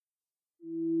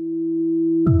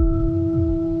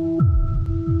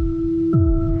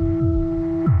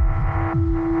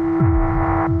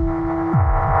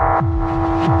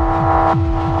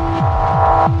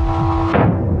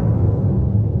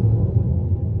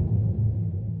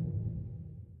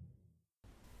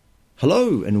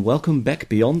Hello and welcome back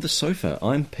Beyond the Sofa.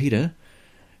 I'm Peter.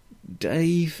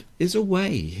 Dave is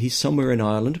away. He's somewhere in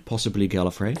Ireland, possibly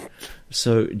Gallifrey.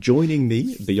 So joining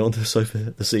me Beyond the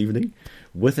Sofa this evening,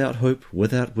 without hope,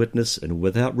 without witness and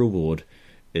without reward,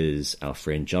 is our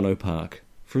friend Jono Park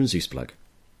from Zeus Plug.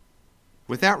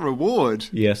 Without reward?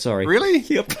 Yeah, sorry. Really?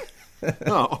 Yep.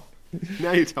 Oh,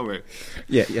 now you tell me.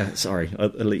 Yeah, sorry. I'll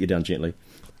let you down gently.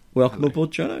 Welcome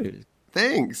aboard, Jono.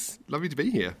 Thanks. Lovely to be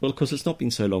here. Well, of course, it's not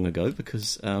been so long ago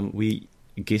because we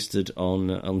guested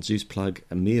on Zeus Plug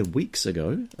a mere weeks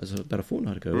ago. It was about a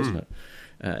fortnight ago, wasn't it?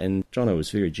 And Jono was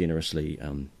very generously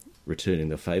returning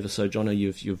the favour. So, Jono,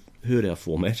 you've heard our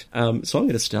format. So I'm going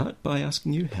to start by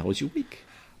asking you, how was your week?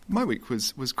 My week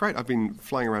was great. I've been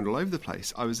flying around all over the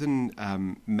place. I was in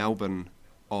Melbourne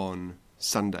on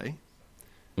Sunday,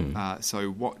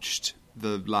 so watched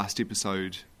the last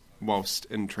episode whilst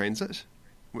in transit,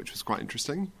 which was quite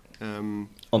interesting. On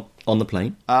the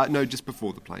plane? No, just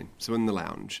before the plane. So in the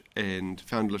lounge, and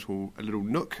found a little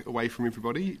nook away from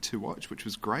everybody to watch, which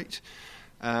was great.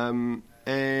 And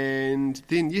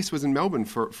then, yes, was in Melbourne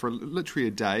for literally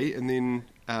a day, and then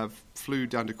flew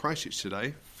down to Christchurch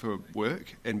today for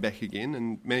work and back again,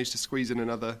 and managed to squeeze in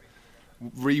another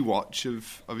rewatch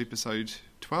of episode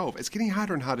 12. It's getting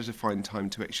harder and harder to find time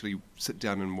to actually sit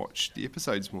down and watch the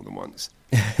episodes more than once.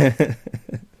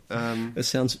 It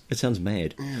sounds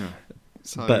mad. Yeah.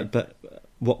 So, but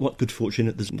what good fortune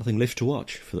that there's nothing left to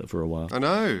watch for a while. I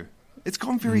know. It's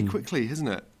gone very quickly, hasn't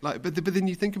it? But then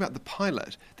you think about the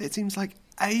pilot. That seems like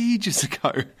ages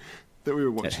ago that we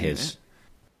were watching It has.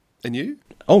 that. And you?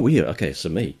 Oh, yeah, okay, so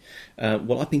me.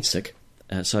 Well, I've been sick,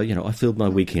 so, I filled my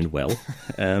weekend well.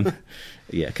 A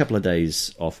couple of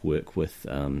days off work with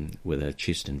a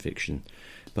chest infection.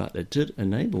 But it did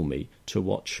enable me to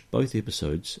watch both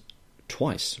episodes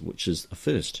twice, which is a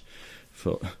first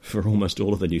for almost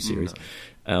all of the new series,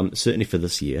 certainly for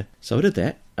this year. So I did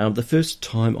that. The first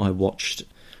time I watched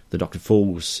the Dr.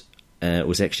 Falls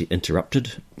was actually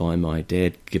interrupted by my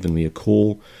dad giving me a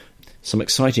call. Some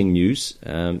exciting news.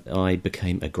 I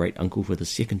became a great uncle for the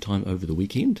second time over the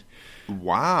weekend.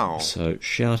 Wow. So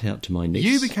shout out to my niece.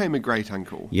 You became a great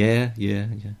uncle? Yeah.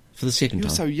 For the second time.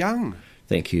 You're so young.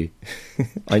 Thank you.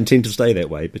 I intend to stay that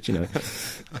way, but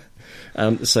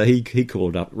so he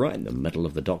called up right in the middle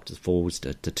of the Dr. Falls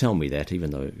to tell me that,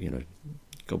 even though,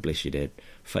 God bless you, Dad,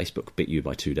 Facebook beat you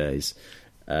by 2 days.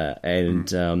 And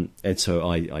so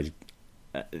I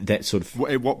that sort of...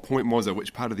 At what point was it?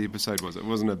 Which part of the episode was it? It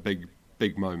wasn't a big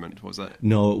moment, was it?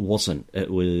 No, it wasn't. It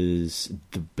was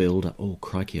the build-up. Oh,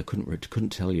 crikey, I couldn't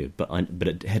tell you, but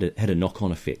it had a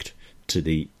knock-on effect to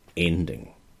the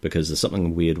ending, because there's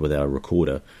something weird with our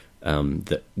recorder,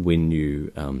 that when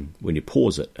you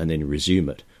pause it and then resume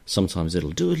it, sometimes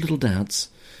it'll do a little dance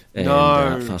and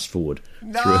fast forward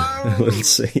through a little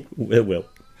scene. Well,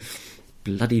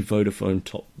 bloody Vodafone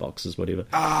top boxes, whatever.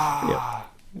 Yeah.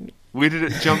 Where did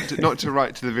it jump not to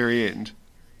right to the very end?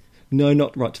 No,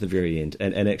 not right to the very end.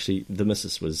 And actually, the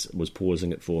missus was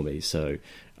pausing it for me, so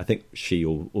I think she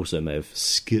also may have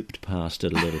skipped past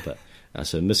it a little bit,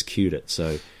 so miscued it.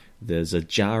 So there's a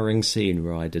jarring scene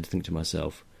where I did think to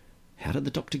myself, how did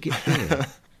the Doctor get there?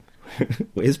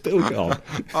 Where's Bill gone?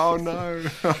 Oh, no.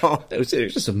 It was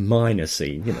just a minor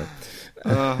scene,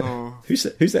 Oh. Who's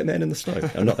that man in the snow?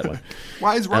 Oh, not that one.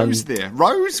 Why is Rose there?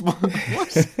 Rose?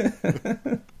 What?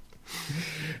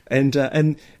 And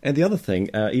the other thing,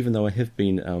 even though I have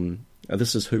been,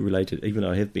 this is Who related, even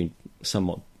though I have been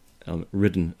somewhat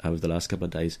ridden over the last couple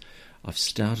of days, I've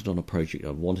started on a project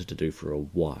I've wanted to do for a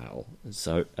while.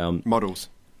 So Models.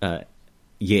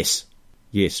 Yes,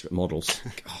 models.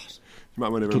 God, You might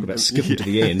want to talk about skipping to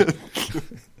the end.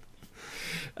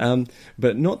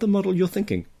 But not the model you're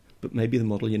thinking, but maybe the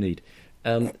model you need.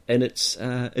 And it's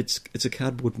a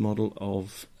cardboard model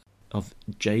of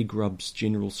J. Grubb's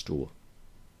General Store.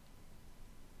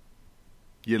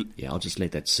 I'll just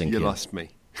let that sink in. You lost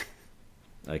me.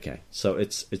 Okay, so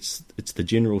it's the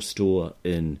General Store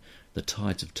in The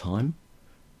Tides of Time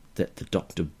that the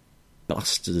Doctor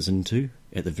busts into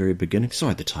at the very beginning.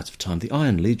 Sorry, The Tides of Time, the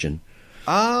Iron Legion.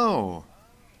 Oh.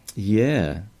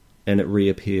 Yeah, and it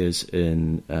reappears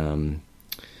in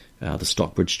the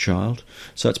Stockbridge Child.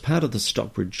 So it's part of the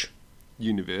Stockbridge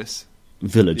universe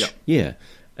village. Yep. Yeah,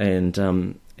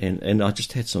 and I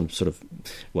just had some sort of,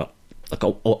 well, like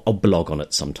I'll blog on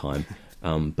it sometime.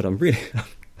 But I'm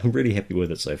really happy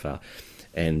with it so far,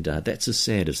 and that's as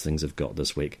sad as things have got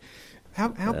this week. How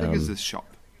big is this shop?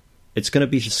 It's going to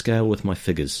be to scale with my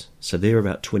figures, so they're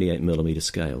about 28mm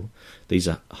scale. These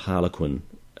are Harlequin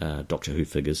Doctor Who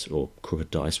figures, or Crooked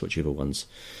Dice, whichever ones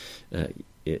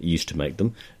used to make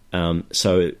them.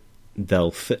 So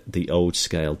they'll fit the old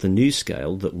scale. The new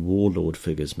scale that Warlord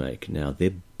figures make now,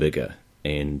 they're bigger,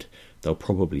 and they'll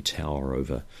probably tower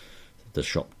over the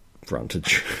shop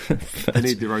frontage. They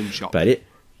need their own shop. But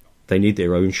they need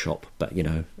their own shop. But,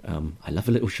 I love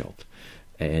a little shop.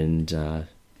 And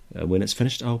when it's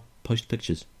finished, I'll post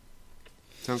pictures.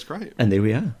 Sounds great. And there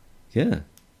we are. Yeah.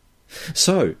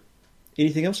 So,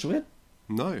 anything else to add?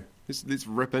 No. Let's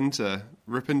rip into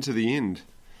the end.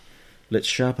 Let's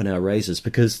sharpen our razors,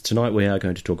 because tonight we are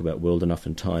going to talk about World Enough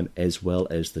and Time as well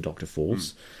as The Doctor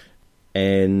Falls.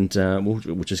 And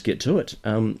we'll just get to it.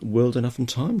 World Enough and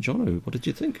Time, Jono, what did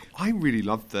you think? I really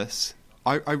loved this.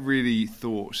 I really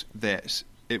thought that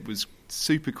it was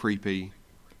super creepy,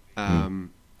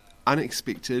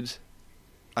 unexpected.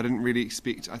 I didn't really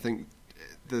expect, I think,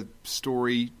 the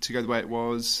story to go the way it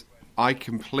was. I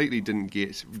completely didn't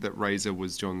get that Razor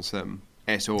was John Sim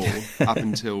at all, up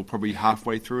until probably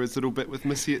halfway through his little bit with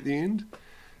Missy at the end.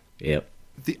 Yep.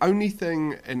 The only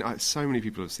thing, and so many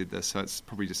people have said this, so it's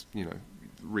probably just,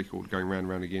 record going round and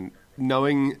round again,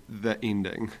 knowing the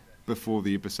ending before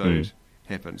the episode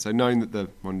happened, so knowing that the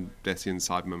Mondasian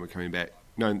Cybermen were coming back,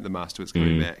 knowing that the Master was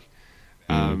coming back,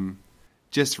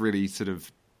 just really sort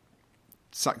of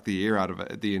sucked the air out of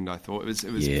it at the end, I thought. It was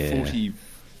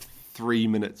 43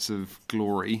 minutes of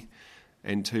glory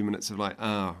and 2 minutes of like,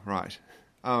 right.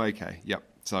 Oh, okay, yep.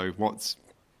 So what's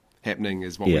happening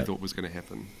is what we thought was going to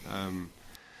happen.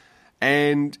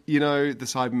 And, the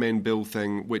Cyberman Bill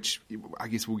thing, which I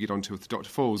guess we'll get onto with Dr.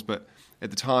 Falls, but at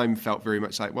the time felt very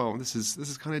much like, well, this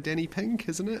is kind of Danny Pink,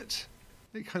 isn't it?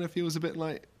 It kind of feels a bit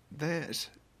like that.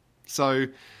 So,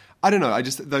 I don't know,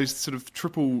 those sort of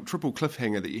triple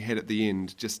cliffhanger that you had at the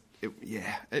end,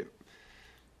 it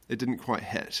didn't quite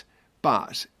hit.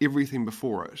 But everything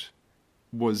before it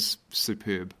was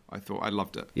superb, I thought. I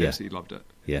loved it. Yeah. Absolutely loved it.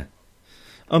 Yeah.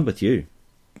 I'm with you.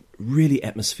 Really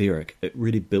atmospheric. It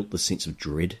really built the sense of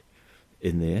dread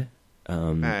in there.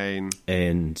 Pain.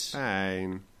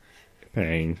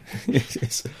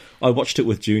 Yes. I watched it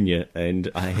with Junior,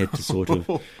 and I had to sort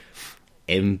of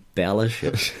embellish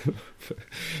it.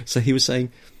 So he was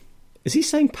saying, is he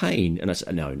saying pain? And I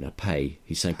said, no, pay.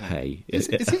 He's saying pay. Is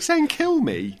he saying kill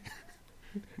me?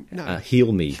 No.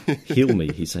 Heal me.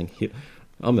 He's saying heal.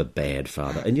 I'm a bad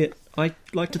father, and yet I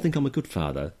like to think I'm a good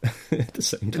father at the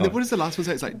same time. And then what does the last one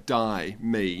say? It's like, die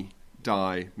me.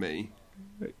 As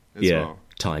well.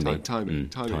 Time me.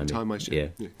 Time my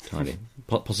shit. Yeah, time me.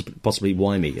 Possibly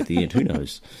why me at the end, who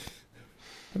knows?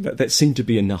 That seemed to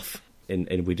be enough,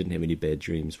 and we didn't have any bad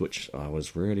dreams, which I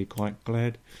was really quite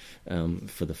glad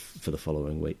for the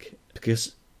following week,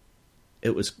 because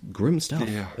it was grim stuff.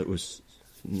 Yeah. It was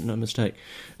no mistake.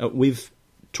 We've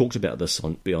talked about this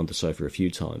on Beyond the Sofa a few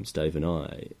times, Dave and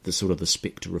I, the sort of the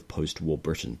spectre of post-war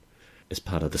Britain as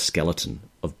part of the skeleton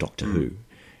of Doctor Who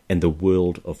and the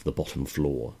world of the bottom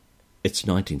floor. It's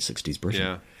 1960s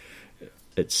Britain. Yeah.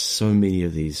 It's so many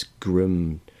of these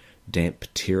grim, damp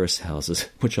terrace houses,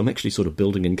 which I'm actually sort of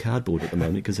building in cardboard at the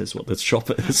moment because that's what this shop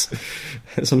is.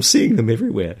 So I'm seeing them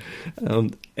everywhere.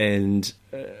 It's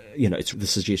the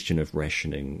suggestion of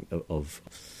rationing, of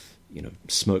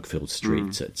smoke-filled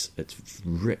streets. It's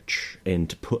rich, and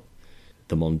to put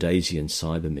the Mondasian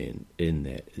Cybermen in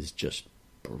that is just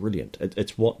brilliant.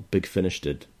 It's what Big Finish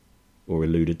did, or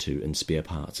alluded to, in Spare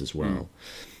Parts as well.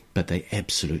 But they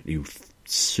absolutely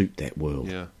suit that world.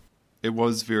 Yeah, it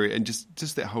was very, and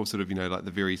just that whole sort of like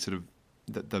the very sort of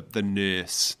the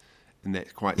nurse in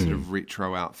that quite sort of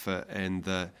retro outfit, and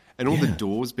all the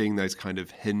doors being those kind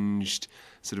of hinged,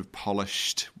 sort of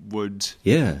polished wood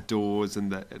doors,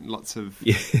 and lots of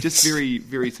just very,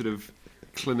 very sort of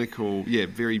clinical,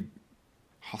 very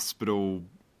hospital,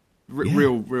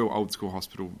 real old school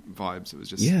hospital vibes. It was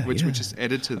just which just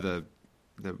added to the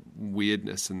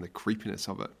weirdness and the creepiness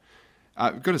of it.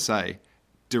 I've got to say,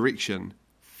 direction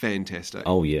fantastic.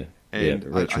 Oh yeah, and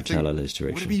Rachel Talalay's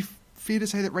direction. Would it be fair to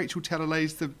say that Rachel Talalay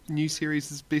is the new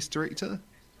series' best director?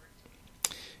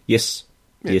 Yes.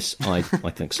 Yeah. Yes, I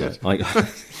think so. I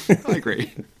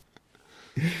agree.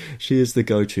 She is the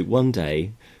go-to. One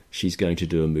day, she's going to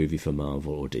do a movie for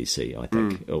Marvel or DC, I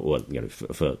think, or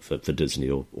for Disney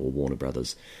or Warner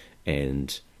Brothers,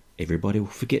 and everybody will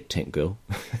forget Tank Girl,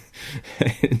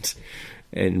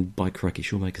 and by crikey,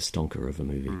 she'll make a stonker of a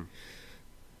movie.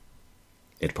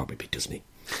 It'll probably be Disney.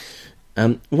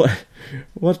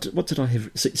 What did I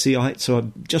have? So I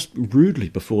just rudely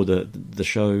before the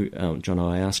show, John,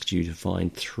 I asked you to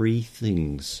find 3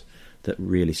 things that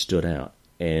really stood out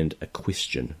and a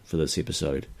question for this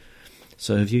episode.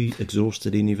 So have you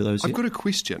exhausted any of those yet? I've got a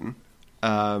question,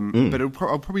 but I'll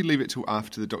probably leave it till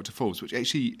after the Dr. Falls, which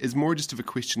actually is more just of a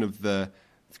question of the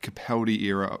Capaldi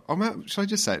era. Should I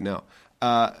just say it now?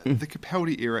 The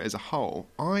Capaldi era as a whole,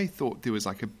 I thought there was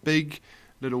like a big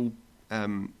little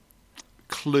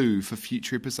clue for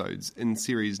future episodes in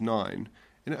series 9,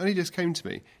 and it only just came to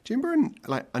me. Do you remember in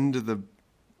like Under the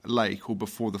Lake or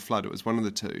Before the Flood? It was one of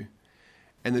the two,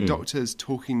 and the Doctor's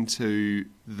talking to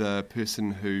the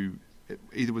person who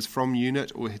either was from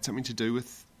UNIT or had something to do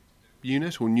with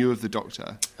UNIT or knew of the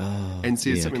Doctor, and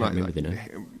says something like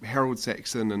Harold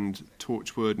Saxon and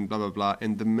Torchwood and blah blah blah,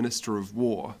 and the Minister of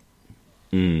War.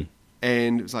 And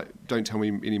it was like, don't tell me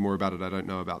any more about it. I don't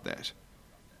know about that.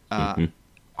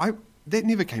 That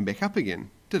never came back up again,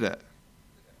 did it?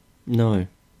 No,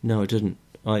 it didn't.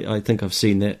 I think I've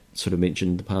seen that sort of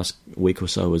mentioned the past week or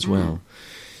so as well.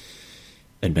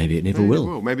 And maybe it never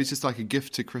will. Maybe it's just like a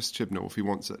gift to Chris Chibnall if he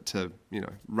wants it to,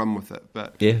 run with it.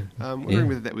 But wondering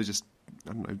whether that was just,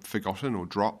 I don't know, forgotten or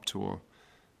dropped or,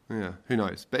 who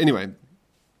knows. But anyway.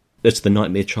 It's the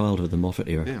nightmare child of the Moffat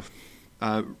era. Yeah.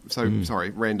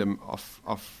 Sorry, random off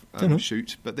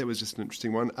shoot, but that was just an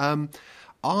interesting one.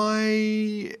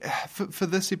 For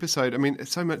this episode, I mean,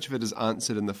 so much of it is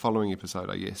answered in the following episode,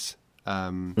 I guess.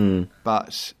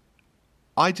 But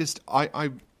I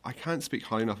can't speak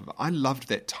highly enough of it. I loved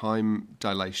that time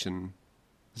dilation.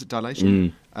 Is it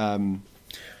dilation?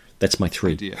 That's my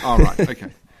 3. Idea. Oh, right,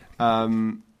 okay.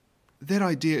 That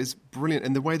idea is brilliant,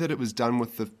 and the way that it was done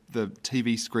with the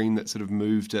TV screen that sort of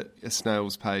moved at a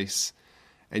snail's pace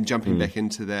and jumping back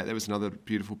into that was another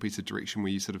beautiful piece of direction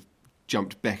where you sort of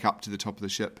jumped back up to the top of the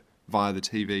ship via the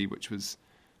TV, which was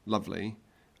lovely.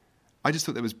 I just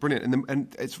thought that was brilliant,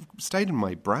 and it's stayed in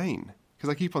my brain because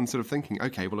I keep on sort of thinking,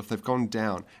 okay, well, if they've gone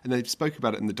down, and they spoke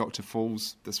about it in the Doctor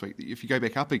Falls this week, that if you go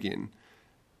back up again,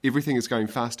 everything is going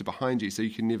faster behind you, so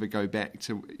you can never go back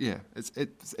to. Yeah,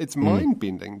 it's mind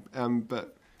bending,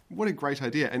 but what a great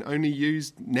idea, and only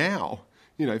used now.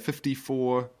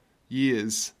 54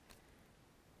 years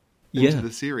into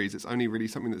the series, it's only really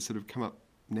something that's sort of come up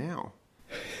now.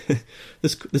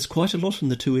 There's quite a lot in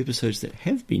the 2 episodes that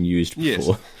have been used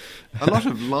before. Yes. A lot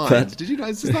of lines. Did you know?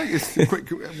 It's just like quick.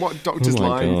 What Doctor's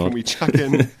line can we chuck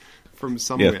in from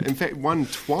somewhere? In fact, one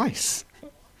twice.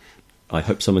 I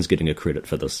hope someone's getting a credit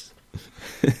for this.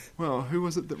 Well, who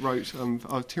was it that wrote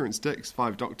Terence Dick's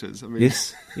 5 Doctors? I mean,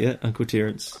 yes, Uncle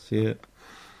Terence. Yeah,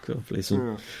 God bless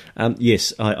him. Yeah.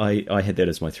 Yes, I had that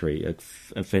as my 3.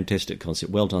 A fantastic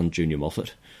concept. Well done, Junior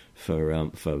Moffat,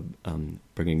 for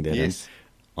bringing that in.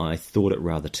 I thought it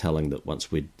rather telling that once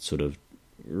we'd sort of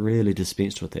really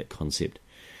dispensed with that concept,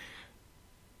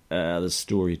 the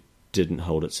story didn't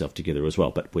hold itself together as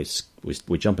well. But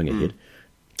we're jumping ahead.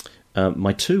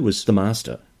 My 2 was The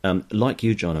Master. Like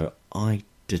you, Jono, I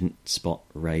didn't spot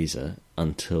Razor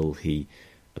until he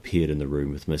appeared in the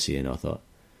room with Missy, and I thought,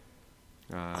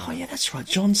 oh yeah, that's right,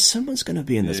 John Simmons going to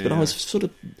be in this. But I was sort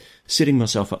of setting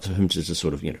myself up for him to just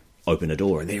sort of open a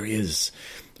door and there he is,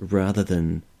 rather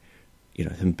than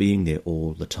him being there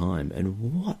all the time. And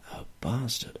what a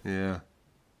bastard! Yeah,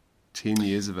 10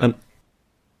 years of it.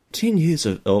 10 years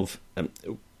of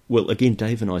well, again,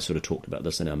 Dave and I sort of talked about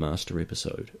this in our Master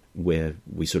episode, where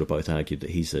we sort of both argued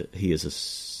that he's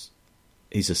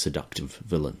a seductive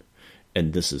villain,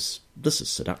 and this is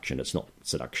seduction. It's not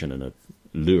seduction in a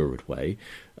lurid way,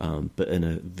 but in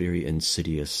a very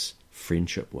insidious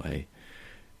friendship way.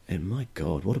 And my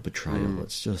God, what a betrayal!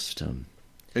 It's just.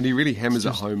 And he really hammers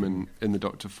it home in the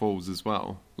Doctor Falls as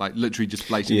well. Like, literally just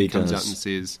blatantly comes out and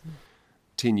says,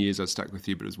 10 years I stuck with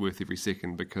you, but it was worth every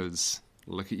second because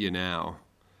look at you now,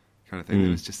 kind of thing. That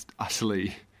was just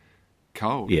utterly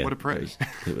cold. Yeah, what a prick.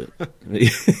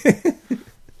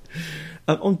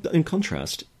 In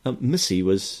contrast, Missy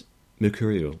was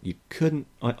mercurial.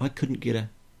 I couldn't get a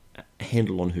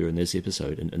handle on her in this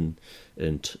episode in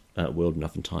World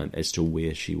Enough in Time as to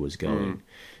where she was going.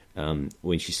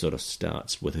 When she sort of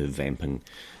starts with her vamping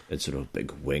and sort of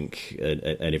big wink and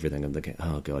everything, I'm thinking,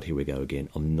 oh God, here we go again.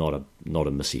 I'm not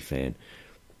a Missy fan,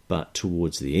 but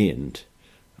towards the end,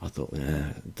 I thought,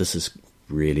 this is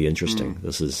really interesting.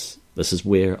 This is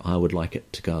where I would like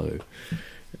it to go,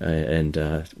 and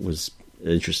was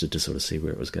interested to sort of see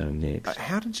where it was going next.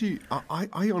 How did you?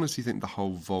 I honestly think the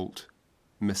whole Vault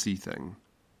Missy thing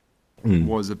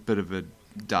was a bit of a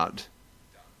dud.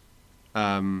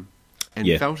 And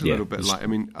felt a little bit like, I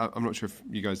mean, I'm not sure if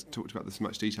you guys talked about this in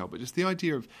much detail, but just the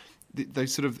idea of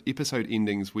those sort of episode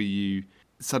endings where you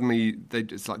suddenly,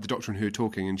 it's like the Doctor and her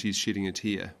talking and she's shedding a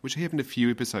tear, which happened a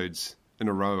few episodes in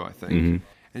a row, I think. And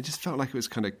it just felt like it was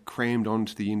kind of crammed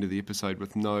onto the end of the episode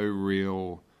with no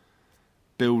real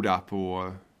build-up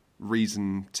or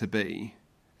reason to be.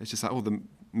 It's just like, the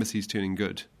Missy's turning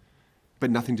good.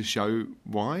 but nothing to show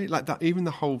why. Like that, even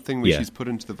the whole thing where Yeah. she's put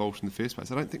into the vault in the first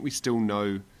place, I don't think we still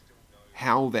know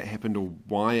how that happened or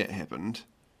why it happened.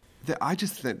 I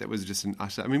just think that was just an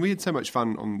utter... I mean, we had so much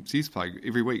fun on Zeus Plague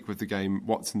every week with the game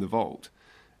What's in the Vault.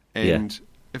 And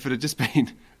if it had just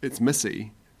been, it's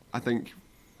Missy, I think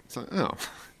it's like, oh,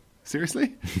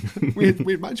 seriously? we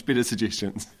had much better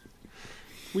suggestions.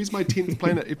 Where's my 10th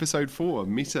Planet episode 4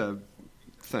 meta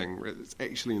thing where it's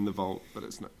actually in the vault, but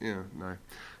it's not... Yeah, no,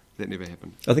 that never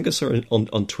happened. I think I saw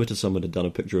on Twitter someone had done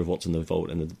a picture of what's in the vault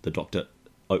and the Doctor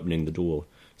opening the door,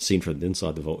 seen from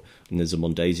inside the vault, and there's a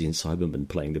Mondasian Cyberman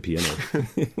playing the piano,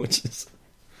 which is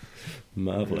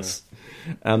marvellous.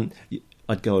 Yeah.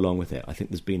 I'd go along with that. I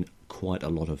think there's been quite a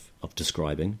lot of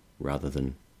describing rather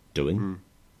than doing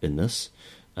in this.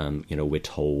 We're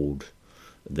told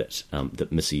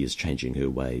that Missy is changing her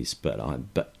ways,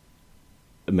 but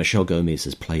Michelle Gomez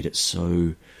has played it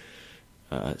so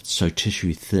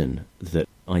tissue thin that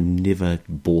I never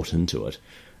bought into it,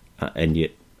 and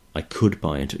yet I could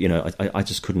buy into it. I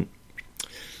just couldn't.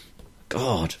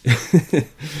 God,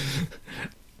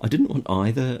 I didn't want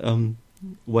either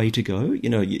way to go.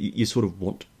 You sort of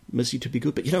want Missy to be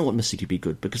good, but you don't want Missy to be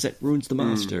good because that ruins the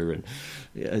Master, and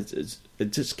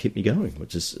it just kept me going,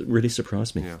 which has really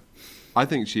surprised me. Yeah, I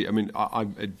think I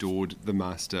adored the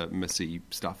Master Missy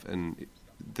stuff in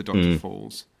The Doctor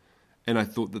Falls, and I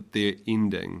thought that their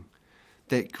ending,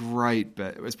 that great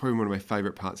bit, it was probably one of my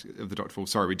favourite parts of The Doctor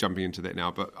Falls. Sorry, we're jumping into that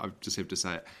now, but I just have to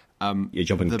say it. You're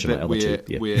jumping the to my bit other two,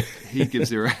 yeah. where he gives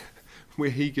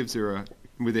her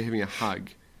where they're having a hug,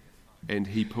 and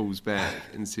he pulls back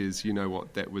and says, "You know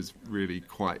what? That was really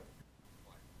quite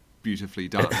beautifully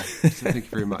done. So thank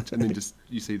you very much." And then just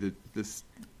you see this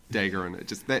dagger in it.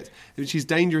 Just that, and she's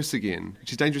dangerous again.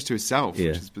 She's dangerous to herself,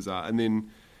 which is bizarre. And then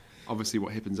obviously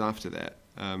what happens after that,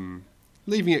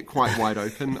 leaving it quite wide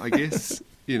open, I guess.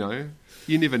 You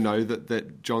never know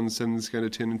that John Sims is going to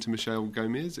turn into Michelle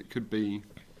Gomez. It could be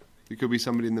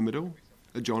somebody in the middle,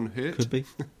 a John Hurt. Could be.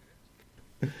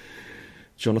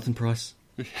 Jonathan Pryce.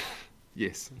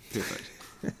 Yes,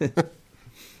 perfect.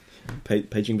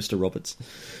 Paging Mr. Roberts.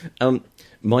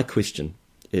 My question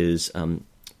is,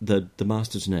 the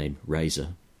Master's name, Razor,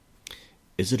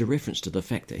 is it a reference to the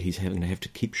fact that he's having to have to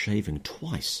keep shaving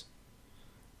twice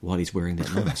while he's wearing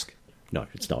that mask? No,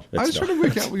 it's not. I was trying to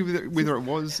work out whether it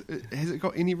was. Has it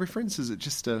got any reference? Is it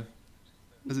just a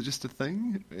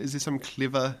thing? Is there some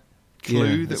clever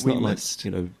clue that we missed?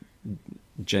 Like,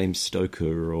 James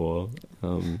Stoker or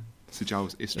Sir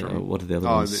Giles Estrom. What are the other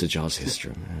ones? Sir Giles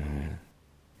Estrom.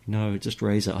 No, just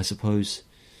Razor, I suppose.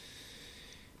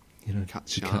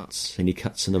 Cuts he sharp. cuts, and he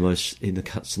cuts in the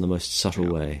most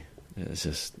subtle way. It's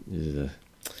just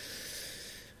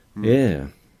yeah.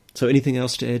 So, anything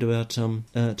else to add about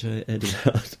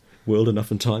World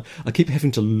Enough and Time? I keep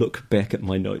having to look back at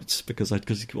my notes because I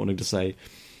keep wanting to say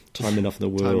Time Enough in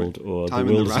the World or The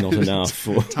World is Not Enough.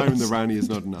 Or Time in the Rani is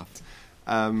not enough.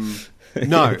 No,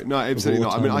 absolutely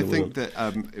not. I mean, I think that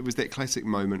it was that classic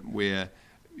moment where,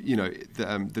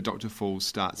 the Doctor Falls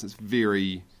starts. It's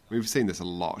very... We've seen this a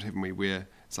lot, haven't we? Where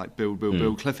it's like build,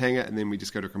 cliffhanger, and then we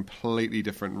just go to a completely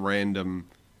different random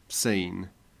scene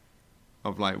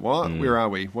of like, what? Where are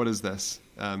we? What is this?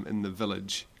 In the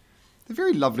village. It's a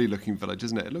very lovely looking village,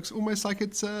 isn't it? It looks almost like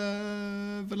it's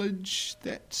a village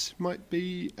that might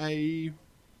be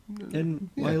in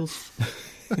Wales.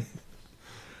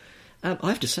 I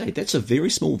have to say, that's a very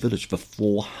small village for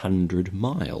 400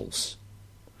 miles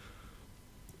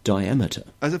diameter.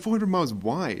 Is it 400 miles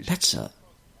wide? That's a...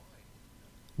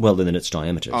 Well, then its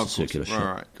diameter is a circular shape.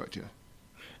 Right, gotcha.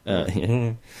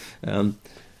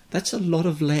 That's a lot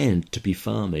of land to be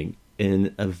farming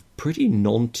in a pretty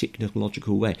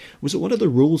non-technological way. Was it one of the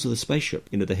rules of the spaceship?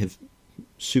 They have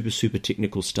super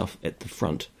technical stuff at the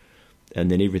front, and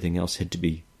then everything else had to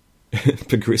be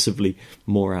progressively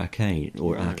more arcane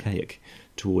or archaic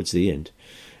towards the end.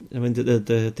 I mean,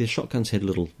 the shotguns had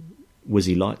little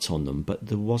whizzy lights on them, but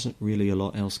there wasn't really a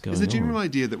lot else going on. Is the general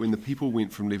idea that when the people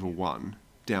went from level 1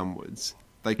 downwards,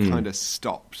 they kind of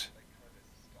stopped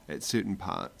at certain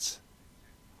parts?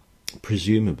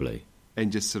 Presumably.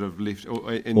 And just sort of left,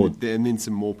 and then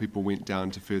some more people went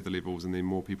down to further levels, and then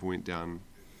more people went down,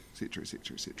 etc.,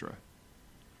 etc., etc.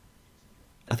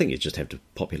 I think you just have to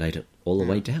populate it all the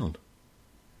way down.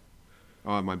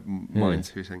 Oh, my mind's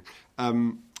hurting.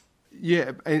 And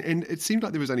it seemed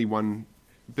like there was only one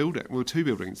building, well, two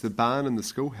buildings, the barn and the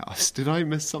schoolhouse. Did I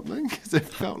miss something? Because it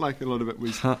felt like a lot of it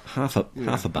was... Half a barn.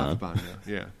 Half a barn,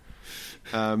 yeah.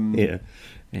 Yeah,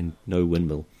 and no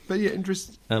windmill. But yeah,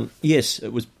 interesting. Yes,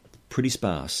 it was pretty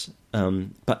sparse.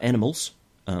 But animals,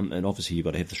 and obviously you've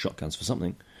got to have the shotguns for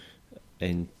something,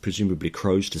 and presumably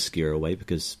crows to scare her away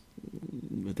because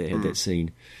they had that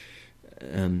scene.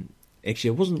 Actually,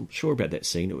 I wasn't sure about that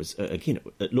scene. It was again,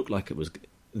 it looked like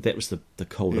that was the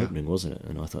cold opening, wasn't it?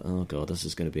 And I thought, oh god, this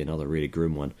is going to be another really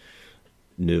grim one.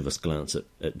 Nervous glance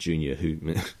at Junior, who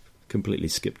completely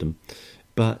skipped him.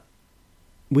 But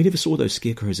we never saw those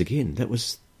scarecrows again. It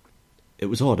was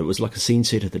odd. It was like a scene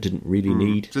setter that didn't really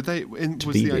need Did they? to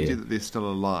Was be the there. idea that they're still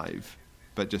alive,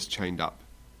 but just chained up?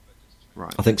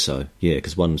 Right. I think so, yeah,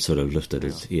 because one sort of lifted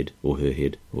his head, or her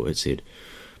head, or its head.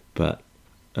 But,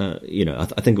 I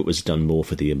think it was done more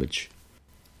for the image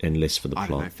and less for the I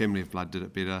plot. don't know. Family of Blood did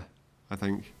it better, I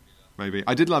think. Maybe.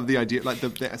 I did love the idea, like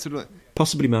that sort of like...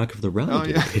 Possibly Mark of the Run. Oh,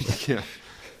 yeah. Yeah.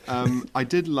 I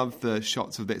did love the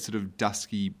shots of that sort of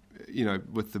dusky,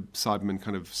 with the Cybermen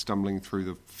kind of stumbling through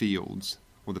the fields,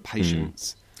 or the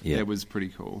patients. Yeah. That was pretty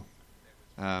cool.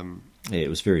 Yeah, it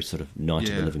was very sort of Night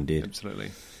of the Living Dead.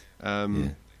 Absolutely. Yeah.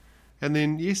 And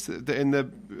then, yes, in the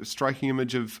striking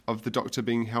image of the Doctor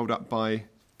being held up by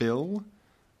Bill.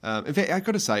 In fact, I've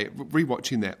got to say,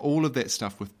 rewatching that, all of that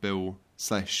stuff with Bill /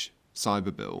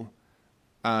 Cyber Bill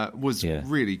was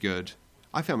really good.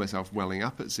 I found myself welling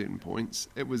up at certain points.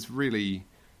 It was really...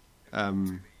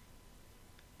 it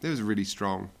was really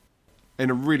strong.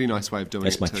 And a really nice way of doing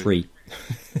That's it, my too. 3.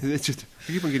 It's just,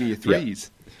 you keep on getting your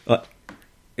 3s.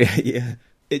 Yeah.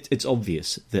 It's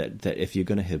obvious that if you're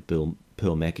going to have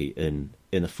Pearl Mackie in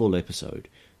a full episode,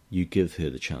 you give her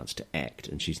the chance to act,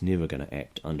 and she's never going to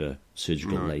act under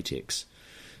surgical latex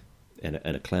and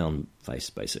a clown face,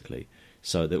 basically.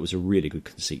 So that was a really good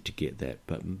conceit to get that.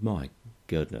 But my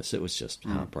goodness, it was just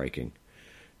heartbreaking.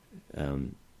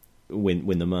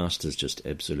 When the Master's just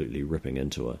absolutely ripping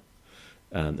into her,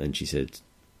 and she said,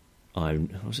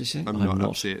 what was she saying? I'm not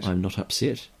upset. I'm not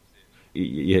upset.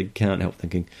 You can't help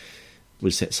thinking,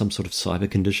 was that some sort of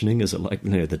cyber conditioning? Is it like the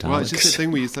Daleks? Well, it's just that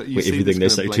thing where you see everything they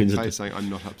this say kind of turns blank into... face saying, I'm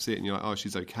not upset, and you're like, oh,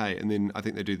 she's okay. And then I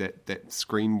think they do that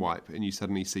screen wipe, and you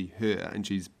suddenly see her, and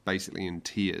she's basically in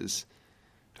tears,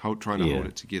 trying to hold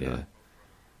it together. Yeah.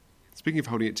 Speaking of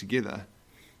holding it together,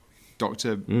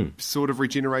 Doctor sort of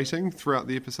regenerating throughout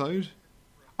the episode.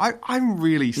 I'm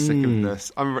really sick of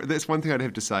this. That's one thing I'd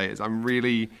have to say, is I'm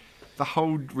really... The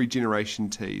whole regeneration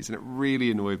tease, and it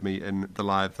really annoyed me in The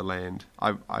Lie of the Land.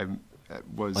 I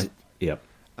was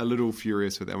a little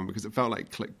furious with that one, because it felt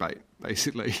like clickbait,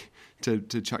 basically, to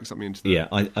chuck something into the,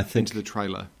 I think into the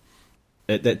trailer.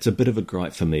 That's a bit of a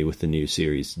gripe for me with the new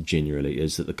series generally,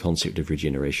 is that the concept of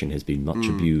regeneration has been much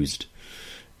abused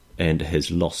and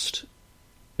has lost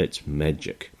its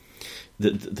magic.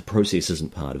 The process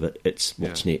isn't part of it, it's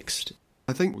what's next.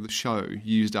 I think the show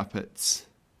used up its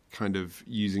kind of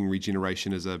using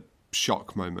regeneration as a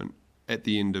shock moment at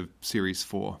the end of Series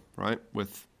 4, right?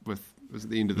 With was at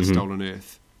the end of the Stolen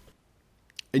Earth.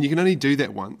 And you can only do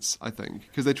that once, I think,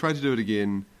 because they tried to do it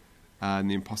again in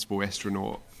The Impossible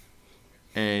Astronaut,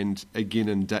 and again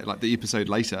in like the episode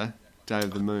later, Day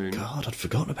of the Moon. God, I'd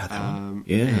forgotten about that one.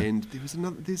 Yeah. And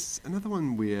there's another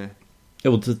one where...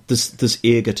 Oh, well, this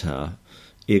air guitar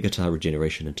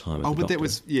regeneration in Time of the but Doctor. that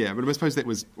was... Yeah, but I suppose that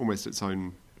was almost its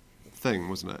own thing,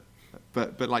 wasn't it?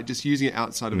 But like just using it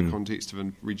outside of the context of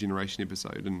a regeneration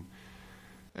episode, and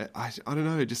I don't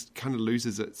know, it just kind of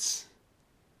loses its...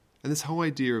 And this whole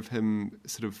idea of him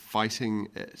sort of fighting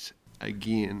it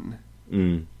again...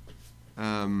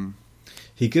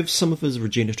 He gives some of his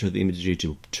regenerative energy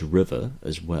to River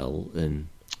as well in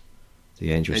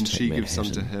The Angels and Take she Manhattan. gives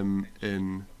some to him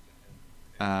in...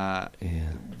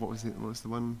 What was it? What was the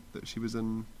one that she was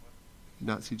in?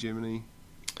 Nazi Germany?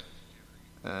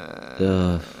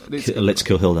 Let's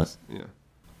Kill Hilda.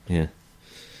 Yeah.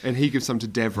 And he gives some to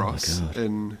Davros. Oh,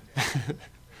 in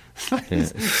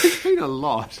it's been a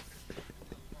lot.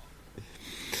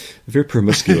 Very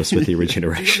promiscuous with the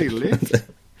regeneration. Has he left?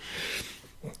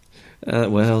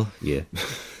 Well, yeah.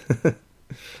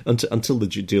 Until the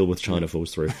deal with China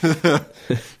falls through.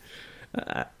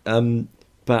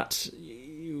 But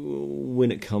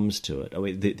when it comes to it, I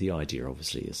mean, the idea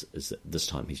obviously is that this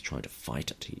time he's trying to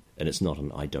fight it, and it's not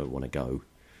an "I don't want to go,"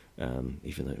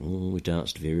 even though we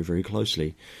danced very, very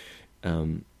closely.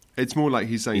 It's more like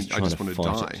he's saying, He's "I just trying want to to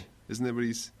fight die." it. Isn't that what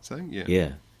he's saying? Yeah.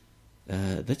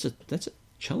 Yeah, that's a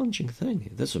challenging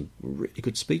thing. There's some really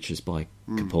good speeches by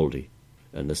Capaldi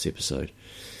in this episode.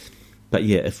 But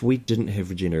yeah, if we didn't have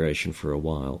regeneration for a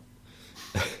while,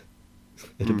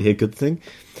 it'd be a good thing.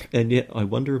 And yet, I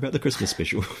wonder about the Christmas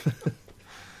special.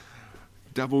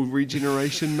 Double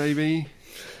regeneration, maybe.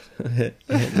 At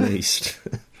least.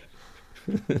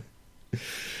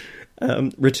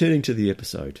 Returning to the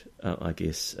episode, I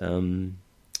guess.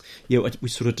 We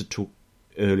sort of did talk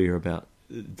earlier about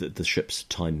the ship's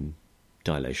time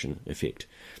dilation effect.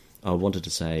 I wanted to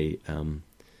say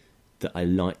that I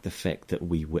like the fact that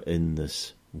we were in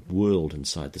this world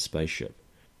inside the spaceship,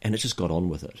 and it just got on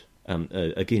with it.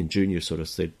 Again, Junior sort of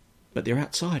said, "But they're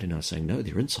outside," and I was saying, "No,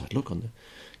 they're inside. Look on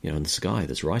in the sky.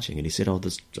 There's writing." And he said, "Oh,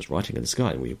 there's just writing in the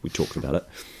sky." And we talked about it.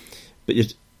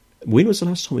 But when was the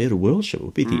last time we had a world ship? It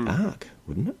would be the Ark,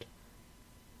 wouldn't it?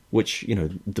 Which,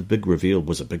 the big reveal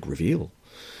was a big reveal.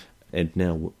 And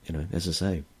now, as I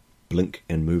say, blink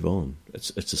and move on.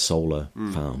 It's a solar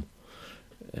farm.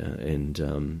 And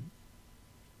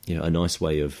a nice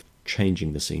way of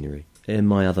changing the scenery. And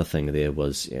my other thing there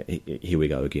was, here we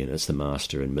go again, it's the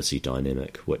Master and Missy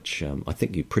dynamic, which I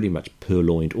think you pretty much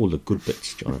purloined all the good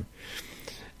bits, John.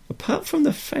 Apart from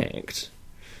the fact,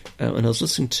 and I was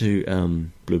listening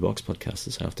to Blue Box podcast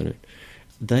this afternoon,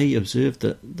 they observed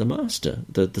that the Master,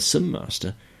 the Sim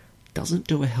Master, doesn't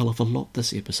do a hell of a lot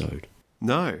this episode.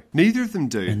 No, neither of them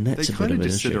do. And that's they a kind bit of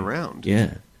of just an sit issue. around.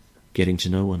 Yeah, getting to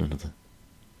know one another.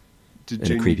 Did in a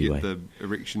Junior creepy get way. the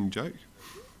erection joke?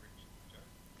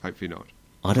 Hopefully not.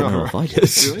 I don't know if I did.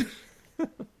 Really?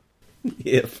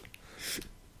 Yeah.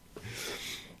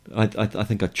 I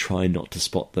think I try not to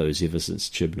spot those ever since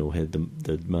Chibnall had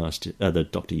the Master, the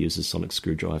Doctor uses sonic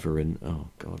screwdriver in. Oh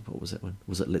God, what was that one?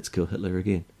 Was it Let's Kill Hitler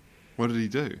again? What did he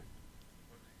do?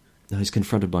 No, he's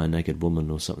confronted by a naked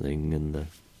woman or something, and the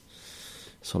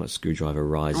sonic screwdriver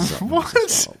rises up. What? And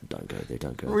says, "Oh, don't go there,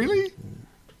 don't go there." Really?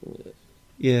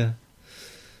 Yeah.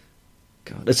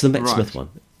 God, it's the Matt Right. Smith one.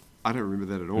 I don't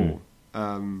remember that at all.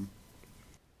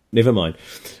 Never mind.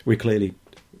 We clearly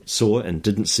saw and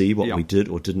didn't see what Yeah. we did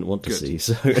or didn't want to Good. see.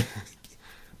 So,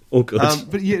 all good.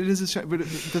 But yeah, it is a shame. But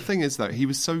the thing is, though, he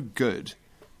was so good.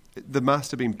 The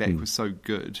Master being back was so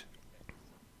good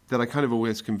that I kind of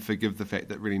always can forgive the fact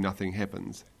that really nothing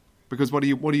happens. Because what are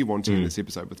you wanting in this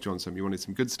episode with John Sim? You wanted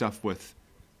some good stuff with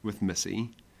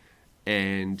Missy,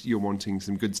 and you're wanting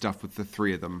some good stuff with the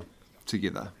three of them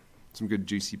together. Some good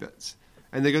juicy bits.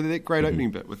 And they go to that great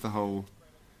opening bit with the whole,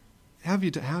 how have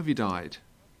you died?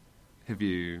 Have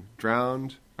you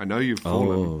drowned? I know you've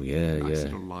fallen. Oh, yeah, Nice yeah.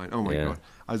 little line. Oh, my Yeah. God.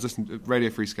 I was listening to Radio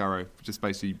Free Scaro, just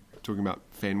basically talking about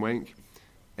fan wank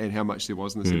and how much there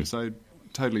was in this episode.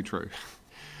 Totally true.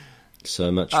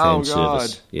 So much fan Oh, God.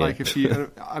 service. Yeah. Like, if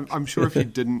you, I'm sure if you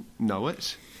didn't know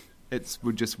it, it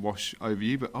would just wash over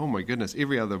you. But, oh, my goodness,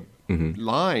 every other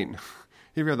line,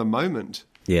 every other moment.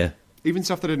 Yeah. Even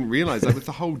stuff that I didn't realise, like with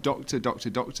the whole Doctor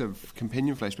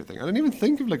companion flashback thing. I didn't even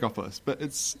think of Legopolis, but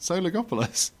it's so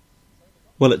Legopolis.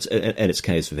 Well, and it's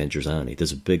case with Androzani.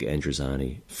 There's a big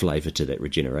Androzani flavour to that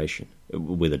regeneration,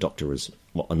 where the Doctor is,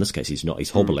 well, in this case, he's not,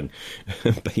 he's hobbling.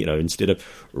 But, instead of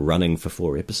running for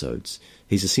 4 episodes,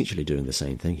 he's essentially doing the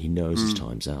same thing. He knows his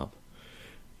time's up.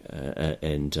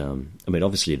 And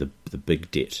obviously the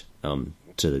big debt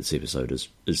to this episode is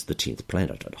the 10th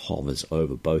planet. It hovers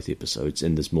over both episodes,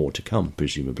 and there's more to come,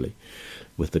 presumably,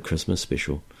 with the Christmas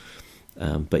special.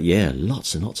 But yeah,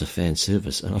 lots and lots of fan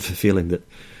service, and I have a feeling that,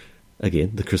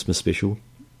 again, the Christmas special,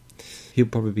 he'll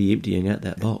probably be emptying out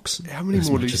that box. How many as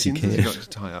more much loose as he ends has he can. got to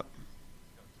tie up?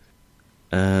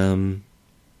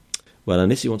 Well,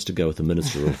 unless he wants to go with the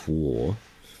Minister of War.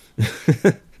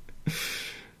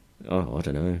 Oh, I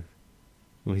don't know.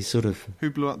 Well, he's sort of... Who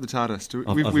blew up the TARDIS?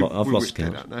 I've lost worked that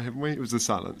count. out now, haven't we? It was the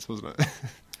silence, wasn't it?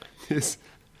 Yes.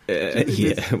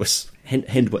 it was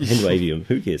hand waving him.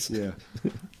 Who cares? Yeah.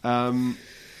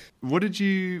 What did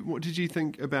you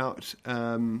think about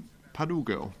Puddle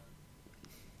Girl?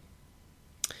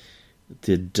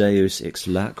 The Deus Ex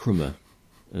Lacrima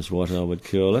is what I would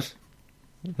call it.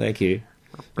 Thank you.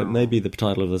 It may be the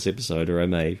title of this episode, or I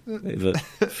may have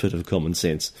a fit of common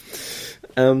sense.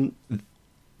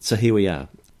 So here we are.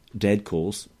 Dad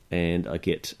calls, and I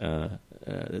get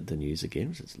the news again,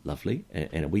 which is lovely,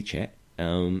 and a wee chat.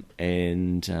 And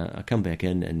I come back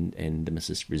in, and the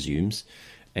missus resumes,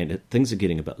 and things are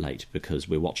getting a bit late because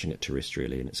we're watching it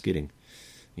terrestrially, and it's getting,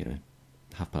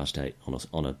 8:30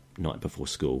 on a night before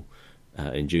school,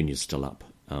 and Junior's still up.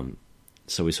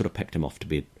 So we sort of packed him off to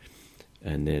bed,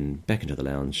 and then back into the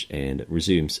lounge, and it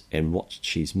resumes. And what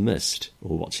she's missed,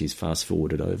 or what she's fast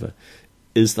forwarded over,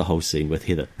 is the whole scene with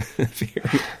Heather.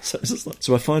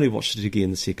 So I finally watched it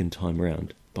again the second time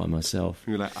round by myself.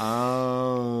 You're like,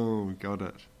 oh, got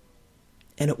it.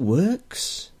 And it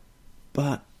works,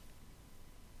 but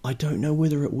I don't know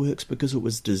whether it works because it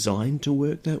was designed to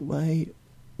work that way,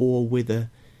 or whether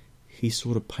he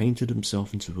sort of painted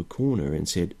himself into a corner and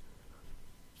said,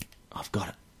 I've got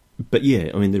it. But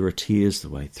yeah, there are tears the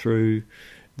way through.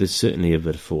 There's certainly a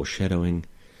bit of foreshadowing.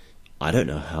 I don't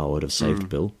know how I would have saved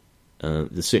Bill.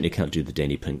 They certainly can't do the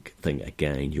Danny Pink thing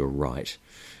again, you're right.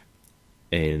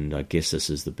 And I guess this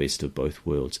is the best of both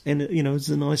worlds. And, it's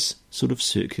a nice sort of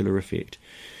circular effect.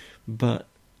 But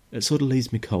it sort of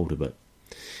leaves me cold a bit.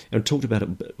 And I talked about it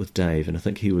a bit with Dave, and I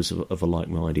think he was of a like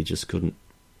mind. He just couldn't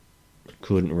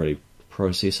really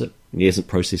process it. And he hasn't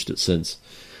processed it since.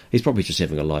 He's probably just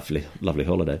having a lovely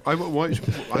holiday. I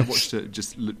watched it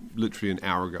just literally an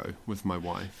hour ago with my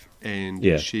wife, and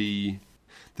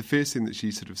the first thing that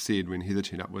she sort of said when Heather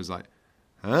turned up was like,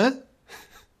 "Huh?"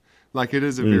 Like, it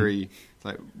is a very,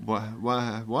 like,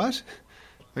 what?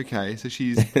 Okay, so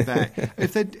she's back.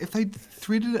 If they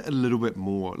threaded it a little bit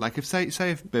more, like if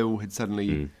if Bill had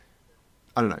suddenly,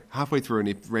 I don't know, halfway through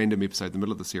a random episode in the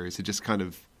middle of the series had just kind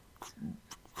of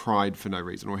cried for no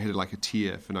reason, or had like a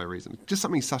tear for no reason, just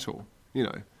something subtle,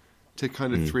 to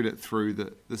kind of thread it through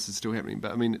that this is still happening.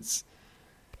 But I mean, it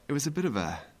was a bit of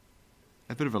a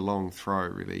long throw,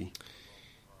 really.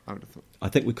 I would have thought. I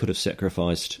think we could have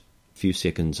sacrificed few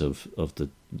seconds of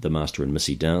the Master and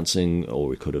Missy dancing, or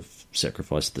we could have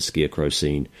sacrificed the Scarecrow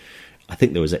scene. I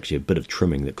think there was actually a bit of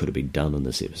trimming that could have been done in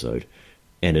this episode,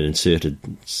 and it inserted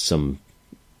some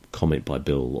comment by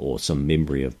Bill or some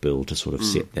memory of Bill to sort of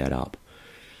set that up.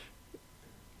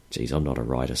 Geez, I'm not a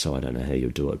writer, so I don't know how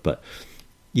you do it, but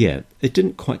yeah, it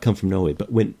didn't quite come from nowhere. But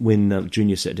when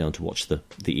Junior sat down to watch the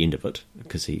end of it,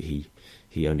 because he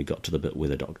only got to the bit where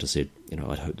the Doctor said,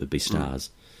 I'd hope there'd be stars.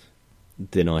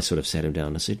 Then I sort of sat him down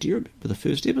and I said, "Do you remember the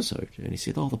first episode?" And he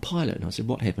said, "Oh, the pilot." And I said,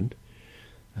 "What happened?"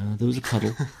 There was a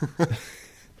puddle.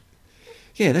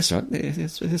 Yeah, that's right.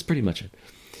 That's pretty much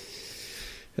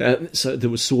it. So there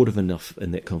was sort of enough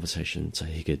in that conversation so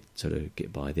he could sort of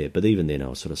get by there. But even then I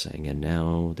was sort of saying, and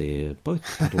now they're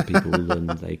both puddle people and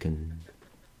they can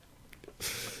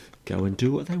go and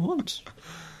do what they want.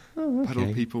 Oh, okay.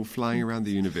 Puddle people flying around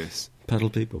the universe. Puddle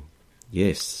people.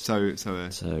 Yes. So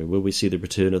will we see the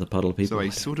return of the puddle people? So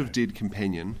a sort of dead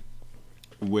companion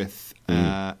with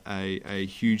a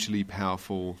hugely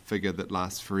powerful figure that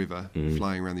lasts forever,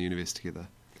 flying around the universe together.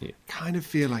 Yeah. Kind of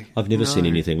feel like I've never seen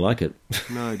anything like it.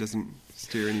 No, it doesn't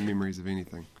stir any memories of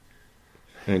anything.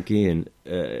 Again,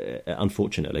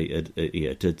 unfortunately,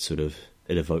 it did sort of,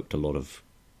 it evoked a lot of,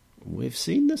 we've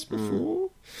seen this before.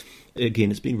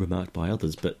 Again, it's been remarked by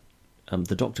others, but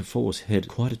the Doctor Force had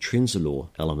quite a Trenzalore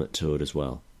element to it as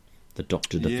well. The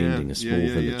Doctor defending a small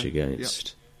village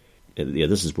against. Yeah,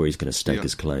 this is where he's going to stake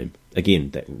his claim.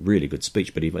 Again, that really good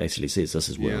speech, but he actually says, "This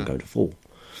is where I'm going to fall."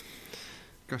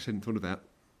 Gosh, I hadn't thought of that.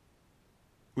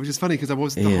 Which is funny, because I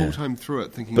was the whole time through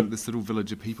it thinking this little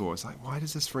village of people. I was like, why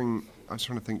does this ring... I was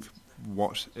trying to think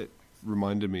what it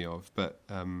reminded me of. But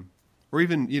or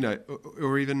even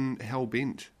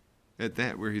Hellbent at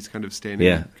that, where he's kind of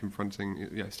standing, confronting,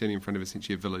 standing in front of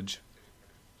essentially a village.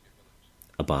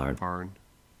 A barn.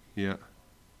 Yeah.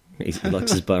 He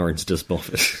likes his barns just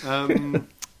boffed.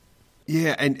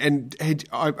 And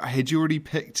had you already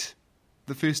picked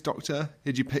the first Doctor?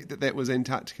 Had you picked that was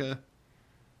Antarctica?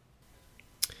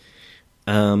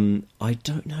 I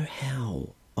don't know how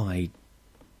I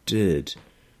did,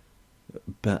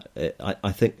 but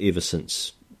I think ever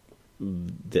since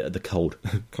the cold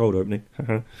opening,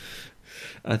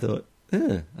 I thought,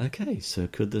 okay, so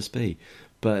could this be?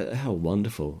 But how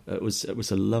wonderful! It was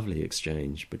a lovely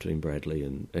exchange between Bradley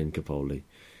and Capaldi,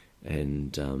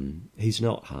 and he's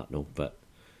not Hartnell, but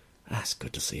it's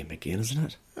good to see him again, isn't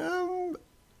it?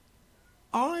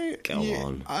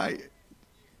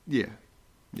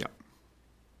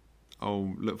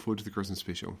 I'll look forward to the Christmas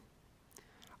special.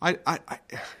 I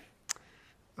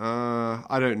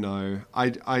don't know.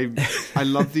 I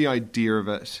love the idea of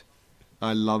it.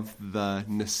 I love the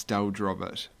nostalgia of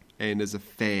it. And as a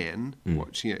fan,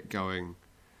 watching it going,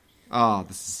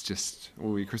 this is just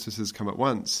all your Christmases come at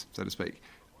once, so to speak.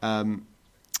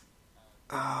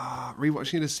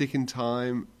 Rewatching it a second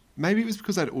time, maybe it was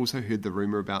because I'd also heard the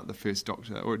rumour about the first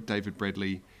Doctor, or David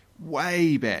Bradley,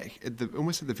 way back,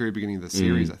 almost at the very beginning of the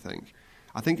series, I think.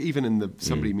 I think even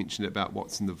somebody mentioned it about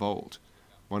what's in the vault.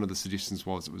 One of the suggestions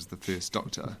was it was the first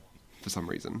Doctor, for some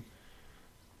reason.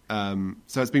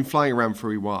 So it's been flying around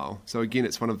for a while. So again,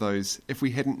 it's one of those, if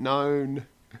we hadn't known,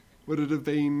 would it have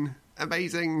been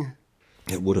amazing?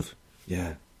 It would have,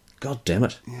 yeah. God damn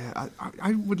it. Yeah,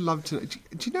 I would love to. Do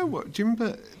you know what? Do you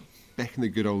remember back in the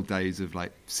good old days of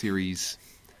like Series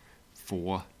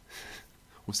 4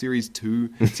 or Series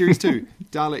 2? Series 2,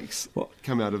 Daleks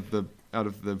come out of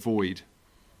the void.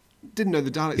 Didn't know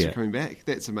the Daleks were coming back.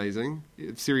 That's amazing.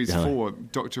 Series 4,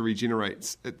 Doctor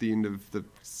regenerates at the end of the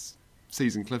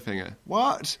season cliffhanger.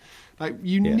 What? Like,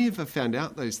 you never found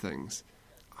out those things.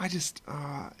 I just,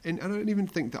 and I don't even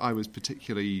think that I was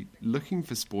particularly looking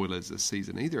for spoilers this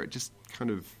season either. It just kind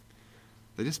of,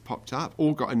 they just popped up,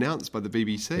 all got announced by the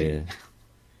BBC.